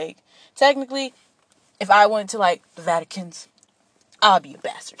dad, like, technically, if I went to, like, the Vatican's, I'll be a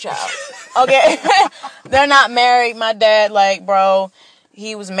bastard child. Okay? They're not married. My dad, like, bro,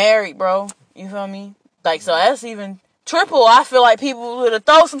 he was married, bro. You feel me? Like, so that's even triple. I feel like people would have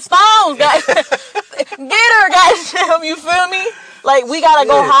thrown some stones, guys. Get her, goddamn. You feel me? Like, we gotta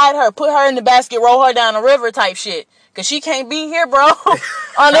go hide her, put her in the basket, roll her down the river type shit. Because she can't be here, bro.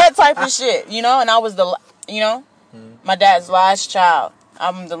 On that type of shit, you know? And I was my dad's last child.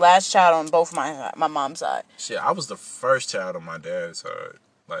 I'm the last child on both my mom's side. Shit, I was the first child on my dad's side.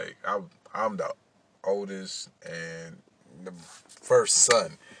 Like, I'm the oldest and the first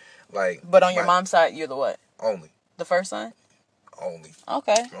son. Like, but on your mom's side, you're the what? Only. The first son? Only.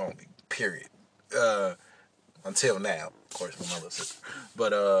 Okay. Only. Period. Until now, of course, with my little sister.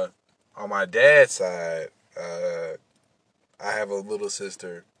 But on my dad's side, I have a little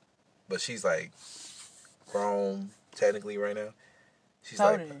sister, but she's like grown technically right now. She's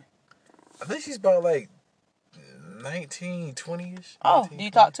How like, old is she? I think she's about like 19, 20-ish. Oh, do you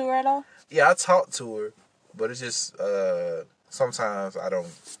talk to her at all? Yeah, I talk to her, but it's just sometimes I don't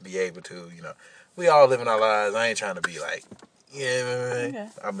be able to, you know. We all living our lives. I ain't trying to be like, okay.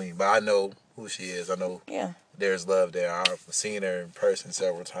 I mean, but I know who she is. I know there's love there. I've seen her in person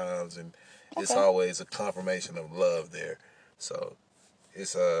several times, and it's always a confirmation of love there. So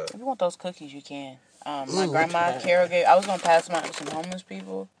it's If you want those cookies, you can. My grandma, Carol, I was gonna pass them out to some homeless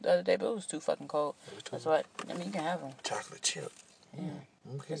people the other day, but it was too fucking cold. That's what. I mean, you can have them. Chocolate chip. Yeah.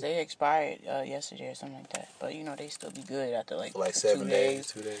 Because they expired yesterday or something like that. But, you know, they still be good after, like 7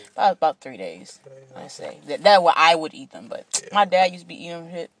 days, 2 days? About 3 days, I say. That's what I would eat them. But my dad used to be eating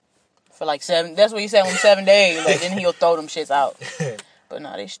them shit for, like, 7. That's what he said, 7 days. Like, then he'll throw them shits out. But,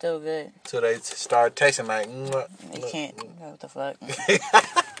 no, they still good. So they start tasting like... They can't. What the fuck?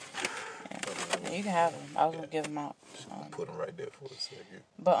 Yeah, you can have them. I was going to give them out. Put them right there for a second.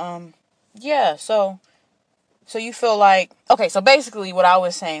 But, yeah, so you feel like, okay, so basically what I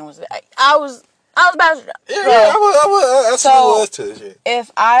was saying was that I was about to... Yeah, I was too. Shit.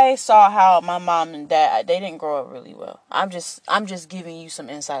 If I saw how my mom and dad, they didn't grow up really well. I'm just giving you some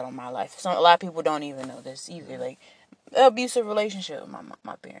insight on my life. A lot of people don't even know this either. Like, abusive relationship with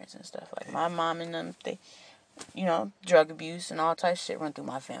my parents and stuff. Like, my mom and them, they, you know, drug abuse and all types of shit run through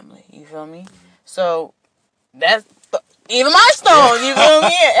my family. You feel me? So, that's... Even my stones, you feel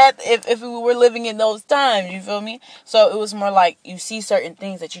me? If we were living in those times, you feel me? So it was more like you see certain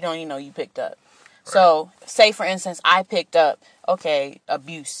things that you don't even know you picked up. Right. So, say for instance, I picked up,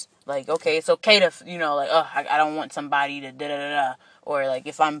 abuse. Like, it's okay to, you know, like, I don't want somebody to da-da-da-da. Or, like,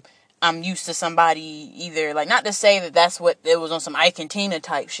 if I'm used to somebody either, like, not to say that that's what it was on some Ike and Tina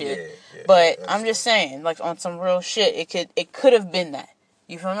type shit. Yeah, but I'm just saying, like, on some real shit, it could have been that.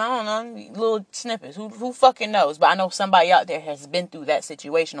 You feel me? I don't know. Little snippets. Who fucking knows? But I know somebody out there has been through that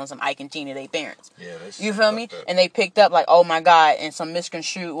situation on some Ike and Tina, their parents. Yeah, that's you feel me? And they picked up like, oh my God, in some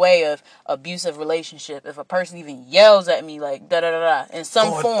misconstrued way of abusive relationship. If a person even yells at me like da da da da in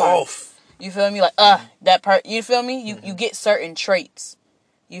some going form, off. You feel me? Like you feel me? You get certain traits.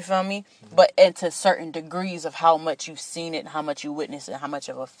 You feel me? But into certain degrees of how much you've seen it, how much you witness it, how much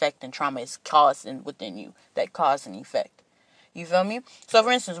of effect and trauma is causing within you, that cause and effect. You feel me? So, for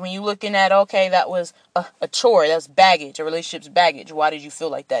instance, when you looking at, okay, that was a chore, that's baggage, a relationship's baggage. Why did you feel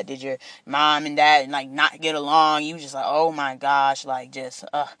like that? Did your mom and dad, like, not get along? You just like, oh my gosh, like, just,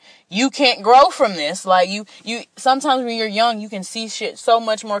 you can't grow from this. Like, you, sometimes when you're young, you can see shit so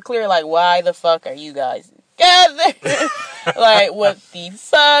much more clear. Like, why the fuck are you guys together? Like, what the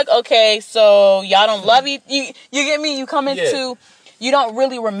fuck? Okay, so y'all don't love you. You get me? You come into, you don't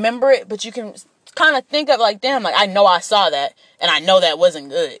really remember it, but you can kind of think of like, damn, like I know I saw that and I know that wasn't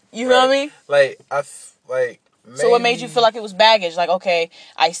good. You feel me? Like maybe... So what made you feel like it was baggage? Like, okay,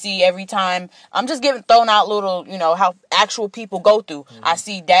 I see every time I'm just throwing out little, how actual people go through. I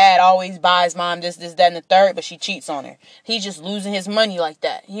see dad always buys mom this, that, and the third, but she cheats on her. He's just losing his money like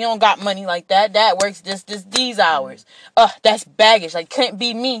that. He don't got money like that. Dad works these hours. That's baggage. Like, can't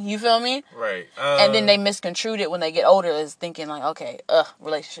be me. You feel me? Right. And then they misconstrued it when they get older as thinking like, okay,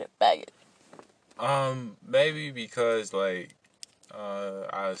 relationship baggage. Maybe because, like,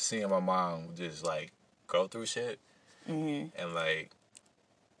 I was seeing my mom just, like, go through shit. And, like,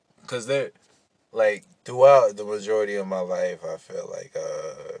 because they're, like, throughout the majority of my life, I feel like,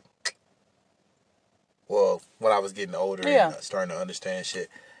 when I was getting older and starting to understand shit,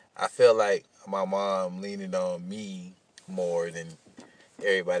 I feel like my mom leaning on me more than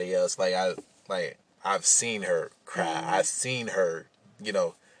everybody else. Like, I've seen her cry. I've seen her,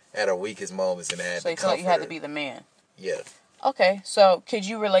 at her weakest moments and had so you feel like you had to be the man. Yeah. Okay, so could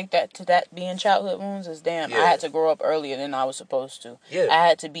you relate that to that being childhood wounds? As damn, I had to grow up earlier than I was supposed to. Yeah. I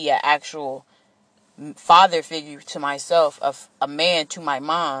had to be an actual father figure to myself, of a man to my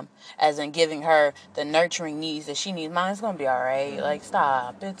mom, as in giving her the nurturing needs that she needs. Mine's gonna be alright. Like,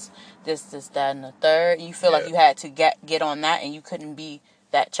 stop. It's this, that, and the third. You feel like you had to get on that, and you couldn't be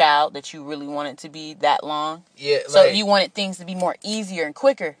that child that you really wanted to be that long. Yeah. So you wanted things to be more easier and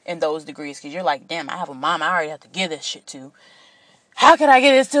quicker in those degrees, because you're like, damn, I have a mom I already have to give this shit to. How can I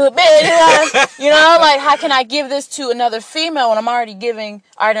give this to a bitch? Like, how can I give this to another female when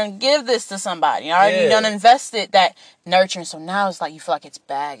I done give this to somebody. I already done invested that nurturing. So now it's like, you feel like it's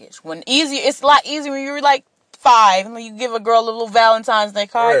baggage. It's a lot easier when you're like 5, and you give a girl a little Valentine's Day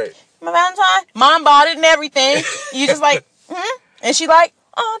card. Right. My Valentine? Mom bought it and everything. You just like, and she like,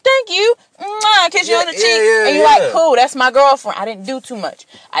 oh, thank you. Kiss you on the cheek. And you're like, cool, that's my girlfriend. I didn't do too much.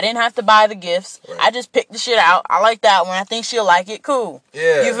 I didn't have to buy the gifts. Right. I just picked the shit out. I like that one. I think she'll like it. Cool.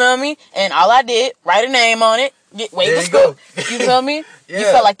 Yeah. You feel me? And all I did, write a name on it. Wait to school. You feel me? You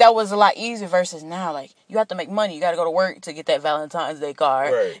felt like that was a lot easier versus now. Like, you have to make money. You got to go to work to get that Valentine's Day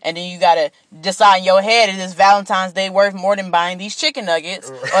card. Right. And then you got to decide in your head, is this Valentine's Day worth more than buying these chicken nuggets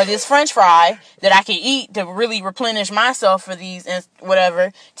or this French fry that I can eat to really replenish myself for these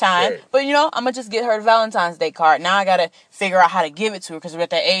whatever time. Right. But, I'm going to just get her the Valentine's Day card. Now I got to figure out how to give it to her, because we're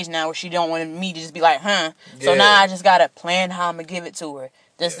at that age now where she don't want me to just be like, So now I just got to plan how I'm going to give it to her.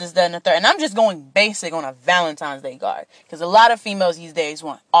 This, that, and the third. And I'm just going basic on a Valentine's Day card, because a lot of females these days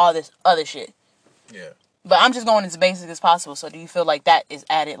want all this other shit. Yeah. But I'm just going as basic as possible. So do you feel like that is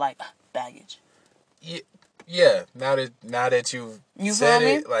added, like, baggage? Yeah. Now that you said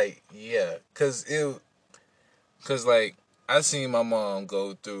it, like, yeah. Cause like, I seen my mom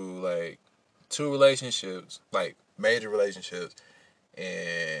go through, like, 2 relationships, like, major relationships,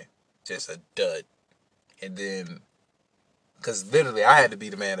 and just a dud. And then, because literally I had to be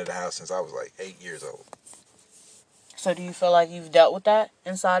the man of the house since I was like 8 years old. So do you feel like you've dealt with that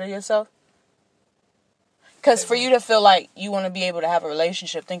inside of yourself? Because for you to feel like you want to be able to have a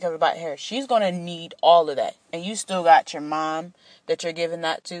relationship, think of it about her. She's going to need all of that. And you still got your mom that you're giving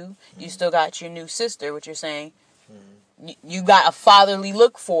that to. Mm-hmm. You still got your new sister, what you're saying. Mm-hmm. You got a fatherly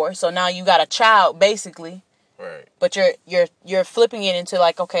look for. So now you got a child, basically. Right. But you're flipping it into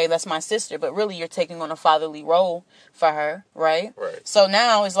like, okay, that's my sister. But really you're taking on a fatherly role for her, right? Right. So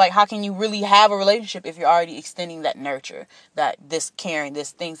now it's like, how can you really have a relationship if you're already extending that nurture, that this caring,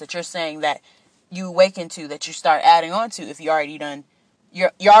 this things that you're saying that you awaken to, that you start adding on to, if you already done, you're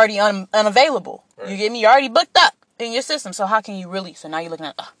already unavailable. Right. You get me? You're already booked up in your system. So how can you really? So now you're looking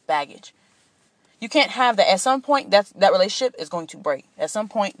at baggage. You can't have that. At some point, that relationship is going to break. At some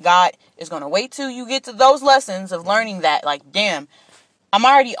point, God is going to wait till you get to those lessons of learning that, like, damn, I'm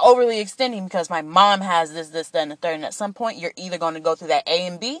already overly extending because my mom has this, that, and the third. And at some point, you're either going to go through that A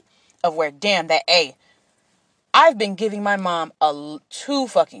and B of where, damn, that A. I've been giving my mom too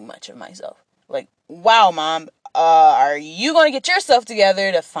fucking much of myself. Like, wow, mom, are you going to get yourself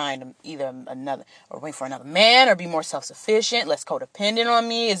together to find either another, or wait for another man, or be more self-sufficient, less codependent on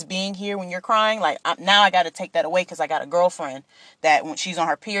me, is being here when you're crying? Like, now I got to take that away because I got a girlfriend that when she's on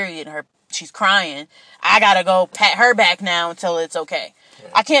her period and she's crying, I got to go pat her back now until it's okay.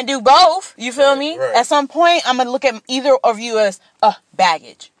 Right. I can't do both. You feel me? Right. At some point, I'm going to look at either of you as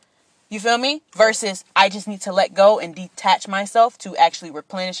baggage. You feel me? Versus I just need to let go and detach myself to actually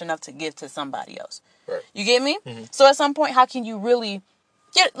replenish enough to give to somebody else. Right. You get me? Mm-hmm. So at some point, how can you really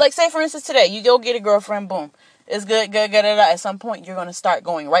get, like, say for instance today, you go get a girlfriend, boom. It's good. At some point, you're going to start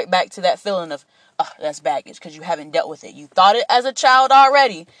going right back to that feeling of, that's baggage because you haven't dealt with it. You thought it as a child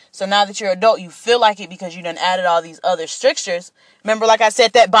already. So now that you're an adult, you feel like it because you done added all these other strictures. Remember, like I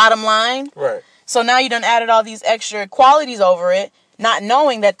said, that bottom line? Right. So now you done added all these extra qualities over it, not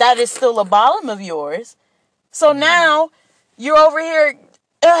knowing that is still a bottom of yours. So now you're over here,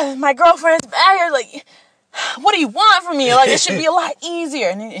 my girlfriend's back here, like, what do you want from me? Like, it should be a lot easier.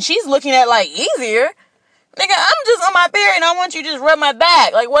 And she's looking at, like, easier? Nigga, I'm just on my period and I want you to just rub my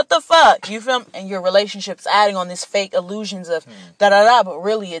back. Like, what the fuck? You feel me? And your relationship's adding on this fake illusions of da-da-da, but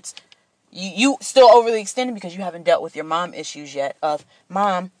really it's, you still overly extended because you haven't dealt with your mom issues yet of,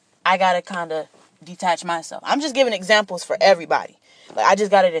 mom, I gotta kind of detach myself. I'm just giving examples for everybody. Like, I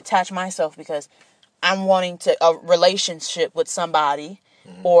just gotta detach myself because I'm wanting a relationship with somebody,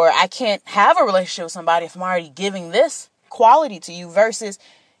 or I can't have a relationship with somebody if I'm already giving this quality to you versus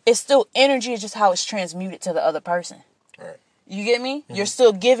it's still energy. It's just how it's transmuted to the other person. Right. You get me? Mm-hmm. You're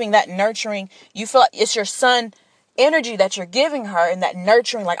still giving that nurturing. You feel like it's your son energy that you're giving her, and that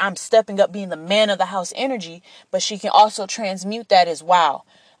nurturing, like I'm stepping up being the man of the house energy, but she can also transmute that as, wow,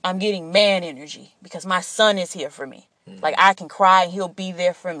 I'm getting man energy because my son is here for me. Mm-hmm. Like I can cry and he'll be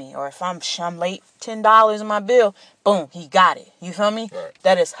there for me. Or if I'm late $10 in my bill, boom, he got it. You feel me? Right.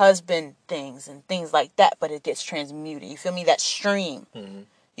 That is husband things and things like that, but it gets transmuted. You feel me? That stream. Mm-hmm.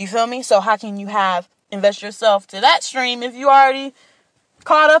 You feel me? So how can you invest yourself to that stream if you already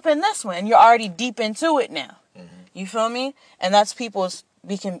caught up in this one? You're already deep into it now. Mm-hmm. You feel me? And that's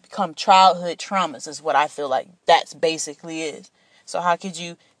we can become childhood traumas is what I feel like that's basically is. So how could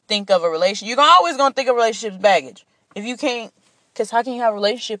you think of a relationship? You're always going to think of relationships baggage. If you can't, because how can you have a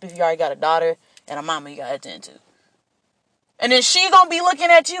relationship if you already got a daughter and a mama you got to attend to? And then she going to be looking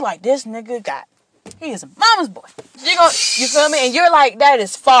at you like, this nigga he is a mama's boy. You feel me? And you're like, that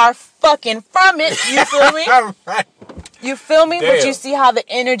is far fucking from it. You feel me? Right. You feel me? Damn. But you see how the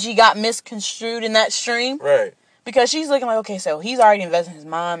energy got misconstrued in that stream? Right. Because she's looking like, okay, so he's already invested in his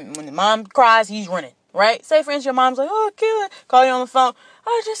mom. When the mom cries, he's running. Right? Say, for instance, your mom's like, oh, kill it. Call you on the phone.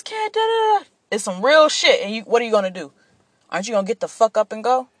 I just can't. Da-da-da. It's some real shit. And what are you going to do? Aren't you going to get the fuck up and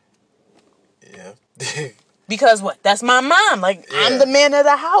go? Yeah. Because what? That's my mom. Like, yeah. I'm the man of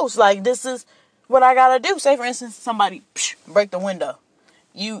the house. Like, this is what I gotta do. Say for instance, somebody break the window.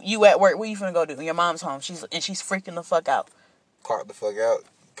 You at work. What you finna go do? Your mom's home. She's freaking the fuck out. Park the fuck out.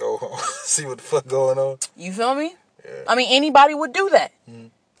 Go home. See what the fuck going on. You feel me? Yeah. I mean, anybody would do that. Mm-hmm.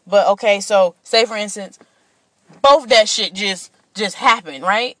 But okay, so say for instance, both that shit just happened,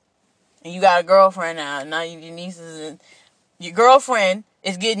 right? And you got a girlfriend now. Now your nieces and your girlfriend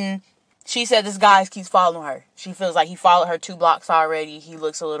is getting. She said this guy keeps following her. She feels like he followed her 2 blocks already. He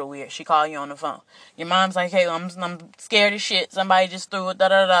looks a little weird. She called you on the phone. Your mom's like, hey, I'm scared as shit. Somebody just threw it,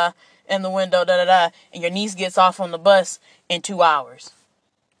 da-da-da, in the window, da-da-da. And your niece gets off on the bus in 2 hours.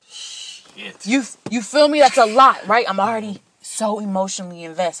 Shit. You feel me? That's a lot, right? I'm already so emotionally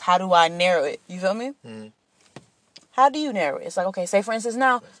invested. How do I narrow it? You feel me? Mm-hmm. How do you narrow it? It's like, okay, say for instance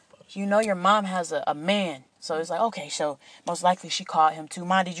now, you know your mom has a man. So it's like, okay, so most likely she called him too.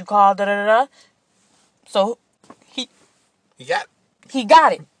 Mom, did you call? Da-da-da-da. So he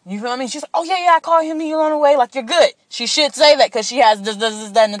got it. You feel what I mean? She's like, oh, yeah, I called him. He's on the way. Like, you're good. She should say that because she has this,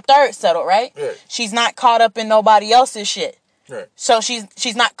 that, and the third settled, right? Yeah. She's not caught up in nobody else's shit. Right. So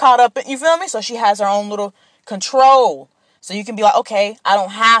she's not caught up in, you feel me? So she has her own little control. So you can be like, okay, I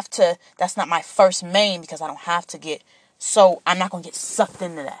don't have to, that's not my first main because I don't have to I'm not going to get sucked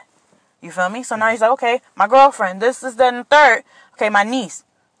into that. You feel me? So now he's like, okay, my girlfriend, this, that, and the third. Okay, my niece.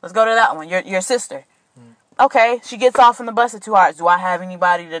 Let's go to that one. Your sister. Okay, she gets off on the bus at 2 hours. Do I have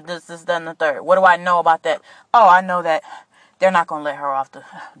anybody that does this, that, and the third? What do I know about that? Oh, I know that they're not going to let her off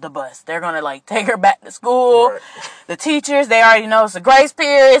the bus. They're going to, like, take her back to school. Right. The teachers, they already know it's a grace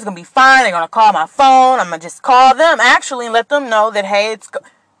period. It's going to be fine. They're going to call my phone. I'm going to just call them, actually, and let them know that, hey,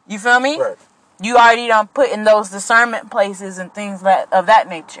 you feel me? Right. You already done put in those discernment places and things of that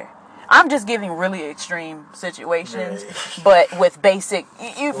nature. I'm just giving really extreme situations, but with basic.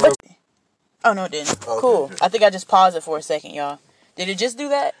 Oh no, it didn't. Okay, cool. Good. I think I just paused it for a second, y'all. Did it just do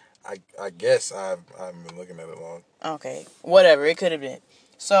that? I guess I've been looking at it long. Okay, whatever. It could have been.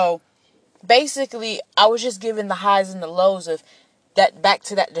 So basically, I was just giving the highs and the lows of that, back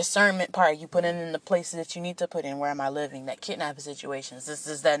to that discernment part. You put in the places that you need to put in. Where am I living? That kidnapping situations.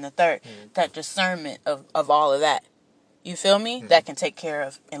 This, that, and the third. Mm-hmm. That discernment of all of that. You feel me? Mm-hmm. That can take care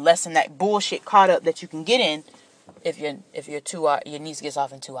of and lessen that bullshit caught up that you can get in if you're 2 hours, your niece gets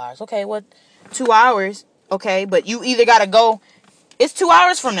off in 2 hours. Okay, what? 2 hours? Okay, but you either gotta go. It's 2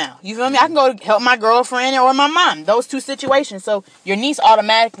 hours from now. You feel me? I can go help my girlfriend or my mom. Those two situations. So your niece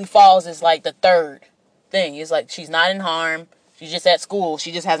automatically falls as like the third thing. It's like she's not in harm. She's just at school.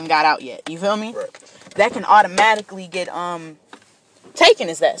 She just hasn't got out yet. You feel me? Right. That can automatically get taken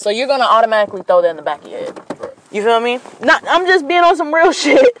as that. So you're gonna automatically throw that in the back of your head. Right. You feel me? I'm just being on some real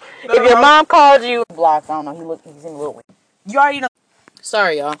shit. No, if your mom called you blocked, I don't know. He's in a little way. You already done.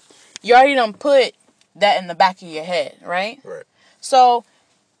 Sorry, y'all. You already done put that in the back of your head, right? Right. So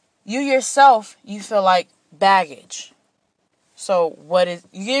you yourself, you feel like baggage. So what is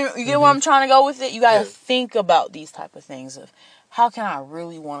you get mm-hmm. where I'm trying to go with it? You gotta think about these type of things of how can I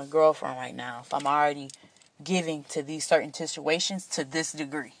really want a girlfriend right now if I'm already giving to these certain situations to this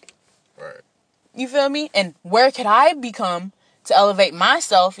degree. Right. You feel me? And where could I become to elevate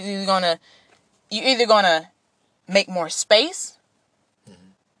myself? You're either gonna make more space mm-hmm.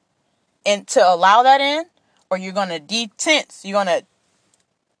 and to allow that in, or you're gonna detense. You're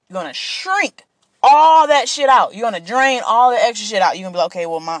gonna shrink all that shit out. You're gonna drain all the extra shit out. You're gonna be like, okay,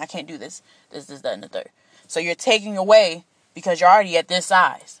 well, Mom, I can't do this, that, and the third. So you're taking away because you're already at this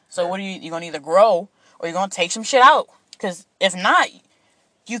size. So what are you're gonna either grow or you're gonna take some shit out. Because if not,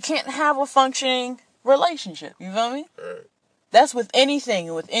 you can't have a functioning relationship. You feel me? Right. That's with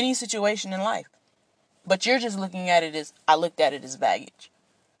anything, with any situation in life. But you're just looking at it as, I looked at it as baggage.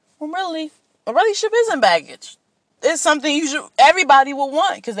 Well, really, a relationship isn't baggage. It's something everybody will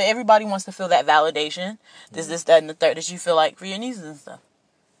want, because everybody wants to feel that validation. This, that, and the third that you feel like for your nieces and stuff.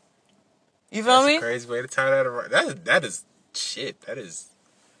 You feel me? That's a crazy way to tie that around. That is shit.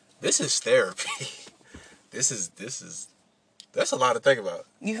 This is therapy. That's a lot to think about.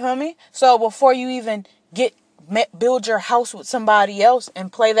 You feel me? So before you even build your house with somebody else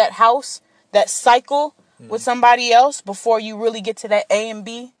and play that house, that cycle mm-hmm. with somebody else, before you really get to that A and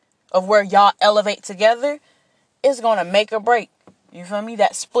B of where y'all elevate together, it's going to make or break. You feel me?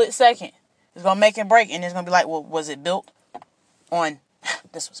 That split second is going to make and break. And it's going to be like, well, was it built on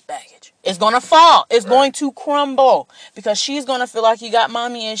this was baggage? It's going to fall. It's going to crumble. Because she's going to feel like you got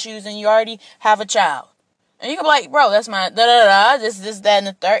mommy issues and you already have a child. And you can be like, bro, that's my this, that, and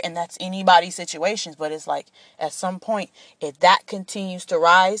the third. And that's anybody's situations. But it's like, at some point, if that continues to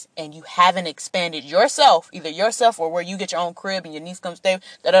rise and you haven't expanded yourself, either yourself or where you get your own crib and your niece comes stay,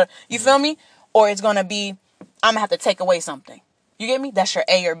 you feel me? Or it's going to be, I'm going to have to take away something. You get me? That's your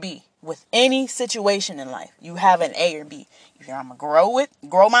A or B. With any situation in life, you have an A or B. Either I'm going to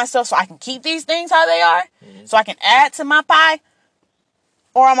grow myself so I can keep these things how they are, mm-hmm. so I can add to my pie,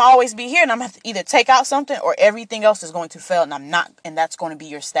 or I'm going to always be here and I'm going to have to either take out something or everything else is going to fail and that's going to be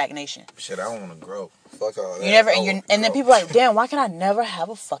your stagnation. Shit, I want to grow. Fuck all that. And then people are like, damn, why can I never have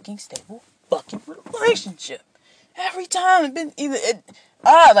a fucking stable fucking relationship? Every time it's been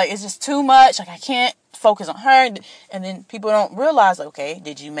it's just too much. Like I can't focus on her. And then people don't realize, like, okay,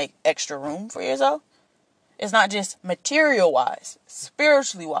 did you make extra room for yourself? It's not just material wise,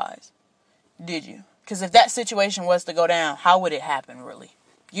 spiritually wise. Did you? Because if that situation was to go down, how would it happen really?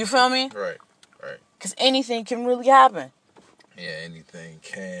 You feel me? Right. Because anything can really happen. Yeah, anything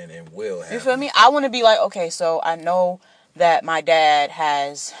can and will happen. You feel me? I want to be like, okay, so I know that my dad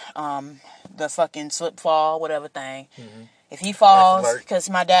has the fucking slip fall, whatever thing. Mm-hmm. If he falls, because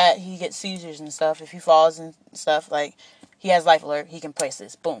my dad, he gets seizures and stuff. If he falls and stuff, like, he has life alert. He can place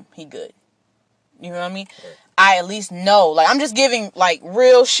this. Boom. He good. You know what I mean? Right. I at least know. Like, I'm just giving, like,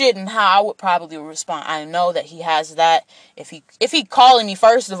 real shit and how I would probably respond. I know that he has that. If he calling me,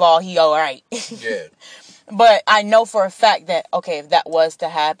 first of all, he all right. Yeah. But I know for a fact that, okay, if that was to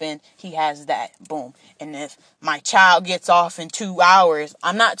happen, he has that. Boom. And if my child gets off in 2 hours,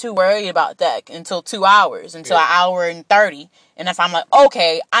 I'm not too worried about that until 2 hours, until an hour and 30. And if I'm like,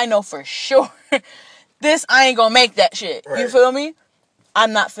 okay, I know for sure I ain't gonna make that shit. Right. You feel me?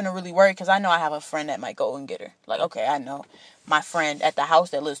 I'm not finna really worry because I know I have a friend that might go and get her. Like, okay, I know my friend at the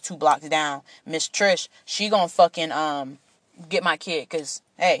house that lives 2 blocks down, Miss Trish, she gonna fucking get my kid because,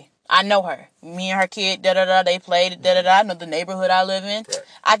 hey, I know her. Me and her kid, da-da-da, they played, da-da-da. I know the neighborhood I live in. Right.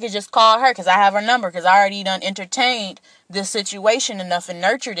 I could just call her because I have her number because I already done entertained this situation enough and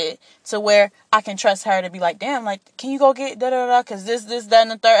nurtured it to where I can trust her to be like, damn, like, can you go get da-da-da because this, that,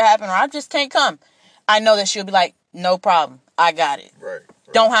 and the third happened or I just can't come. I know that she'll be like, no problem. I got it. Right.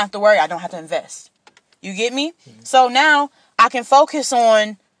 Don't have to worry. I don't have to invest. You get me? Mm-hmm. So now I can focus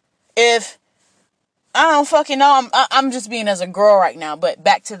on if... I don't fucking know. I'm just being as a girl right now. But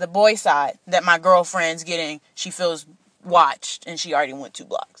back to the boy side that my girlfriend's getting. She feels watched and she already went 2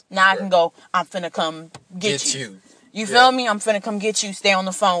 blocks. Now I can go, I'm finna come get you. You feel me? I'm finna come get you. Stay on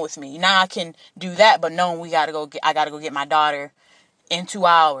the phone with me. Now I can do that. But knowing I gotta go get my daughter in 2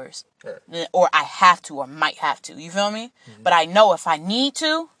 hours. Right. Or I have to or might have to. You feel me? Mm-hmm. But I know if I need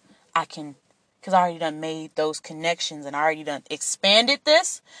to, I can. Because I already done made those connections and I already done expanded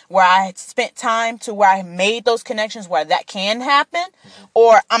this where I had spent time to where I made those connections where that can happen. Mm-hmm.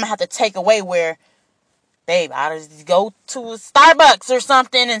 Or I'm going to have to take away where, babe, I'll just go to a Starbucks or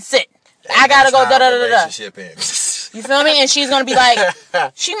something and sit. And I got to go da-da-da-da-da. You feel me? And she's going to be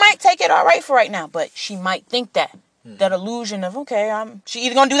like, she might take it all right for right now, but she might think that. Mm-hmm. That illusion of, okay, she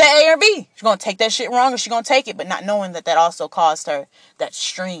either going to do that A or B. She's going to take that shit wrong or she's going to take it, but not knowing that also caused her that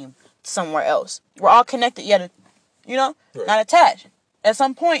stream somewhere else. We're all connected yet, right. Not attached. At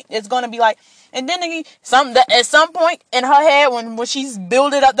some point, it's going to be like, and then at some point in her head, when she's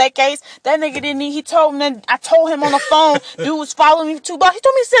building up that case, that nigga didn't, he told me, I told him on the phone, dude was following me for 2 blocks. He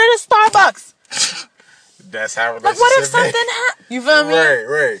told me to sit at a Starbucks. That's how relationship. Like, what if something happened? You feel me?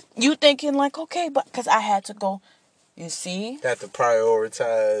 Right. You thinking like, okay, but because I had to go. You see? Have to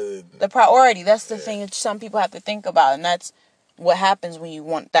prioritize. The priority. That's the thing that some people have to think about, and that's what happens when you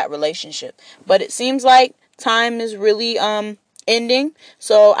want that relationship. But it seems like time is really ending.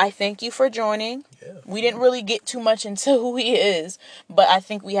 So I thank you for joining. Yeah. We didn't really get too much into who he is, but I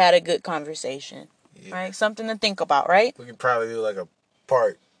think we had a good conversation. Yeah. Right? Something to think about, right? We could probably do like a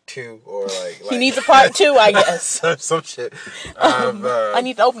part 2 or like he needs a part 2, I guess. some shit. I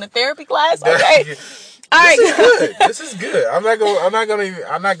need to open a therapy class. Okay. All right. This is good. I'm not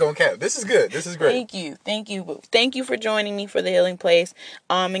gonna cap. This is good. This is great. Thank you for joining me for the Healing Place.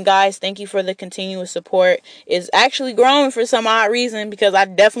 And guys, thank you for the continuous support. It's actually growing for some odd reason because I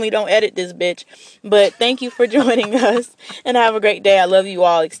definitely don't edit this bitch. But thank you for joining us and have a great day. I love you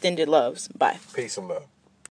all. Extended loves. Bye. Peace and love.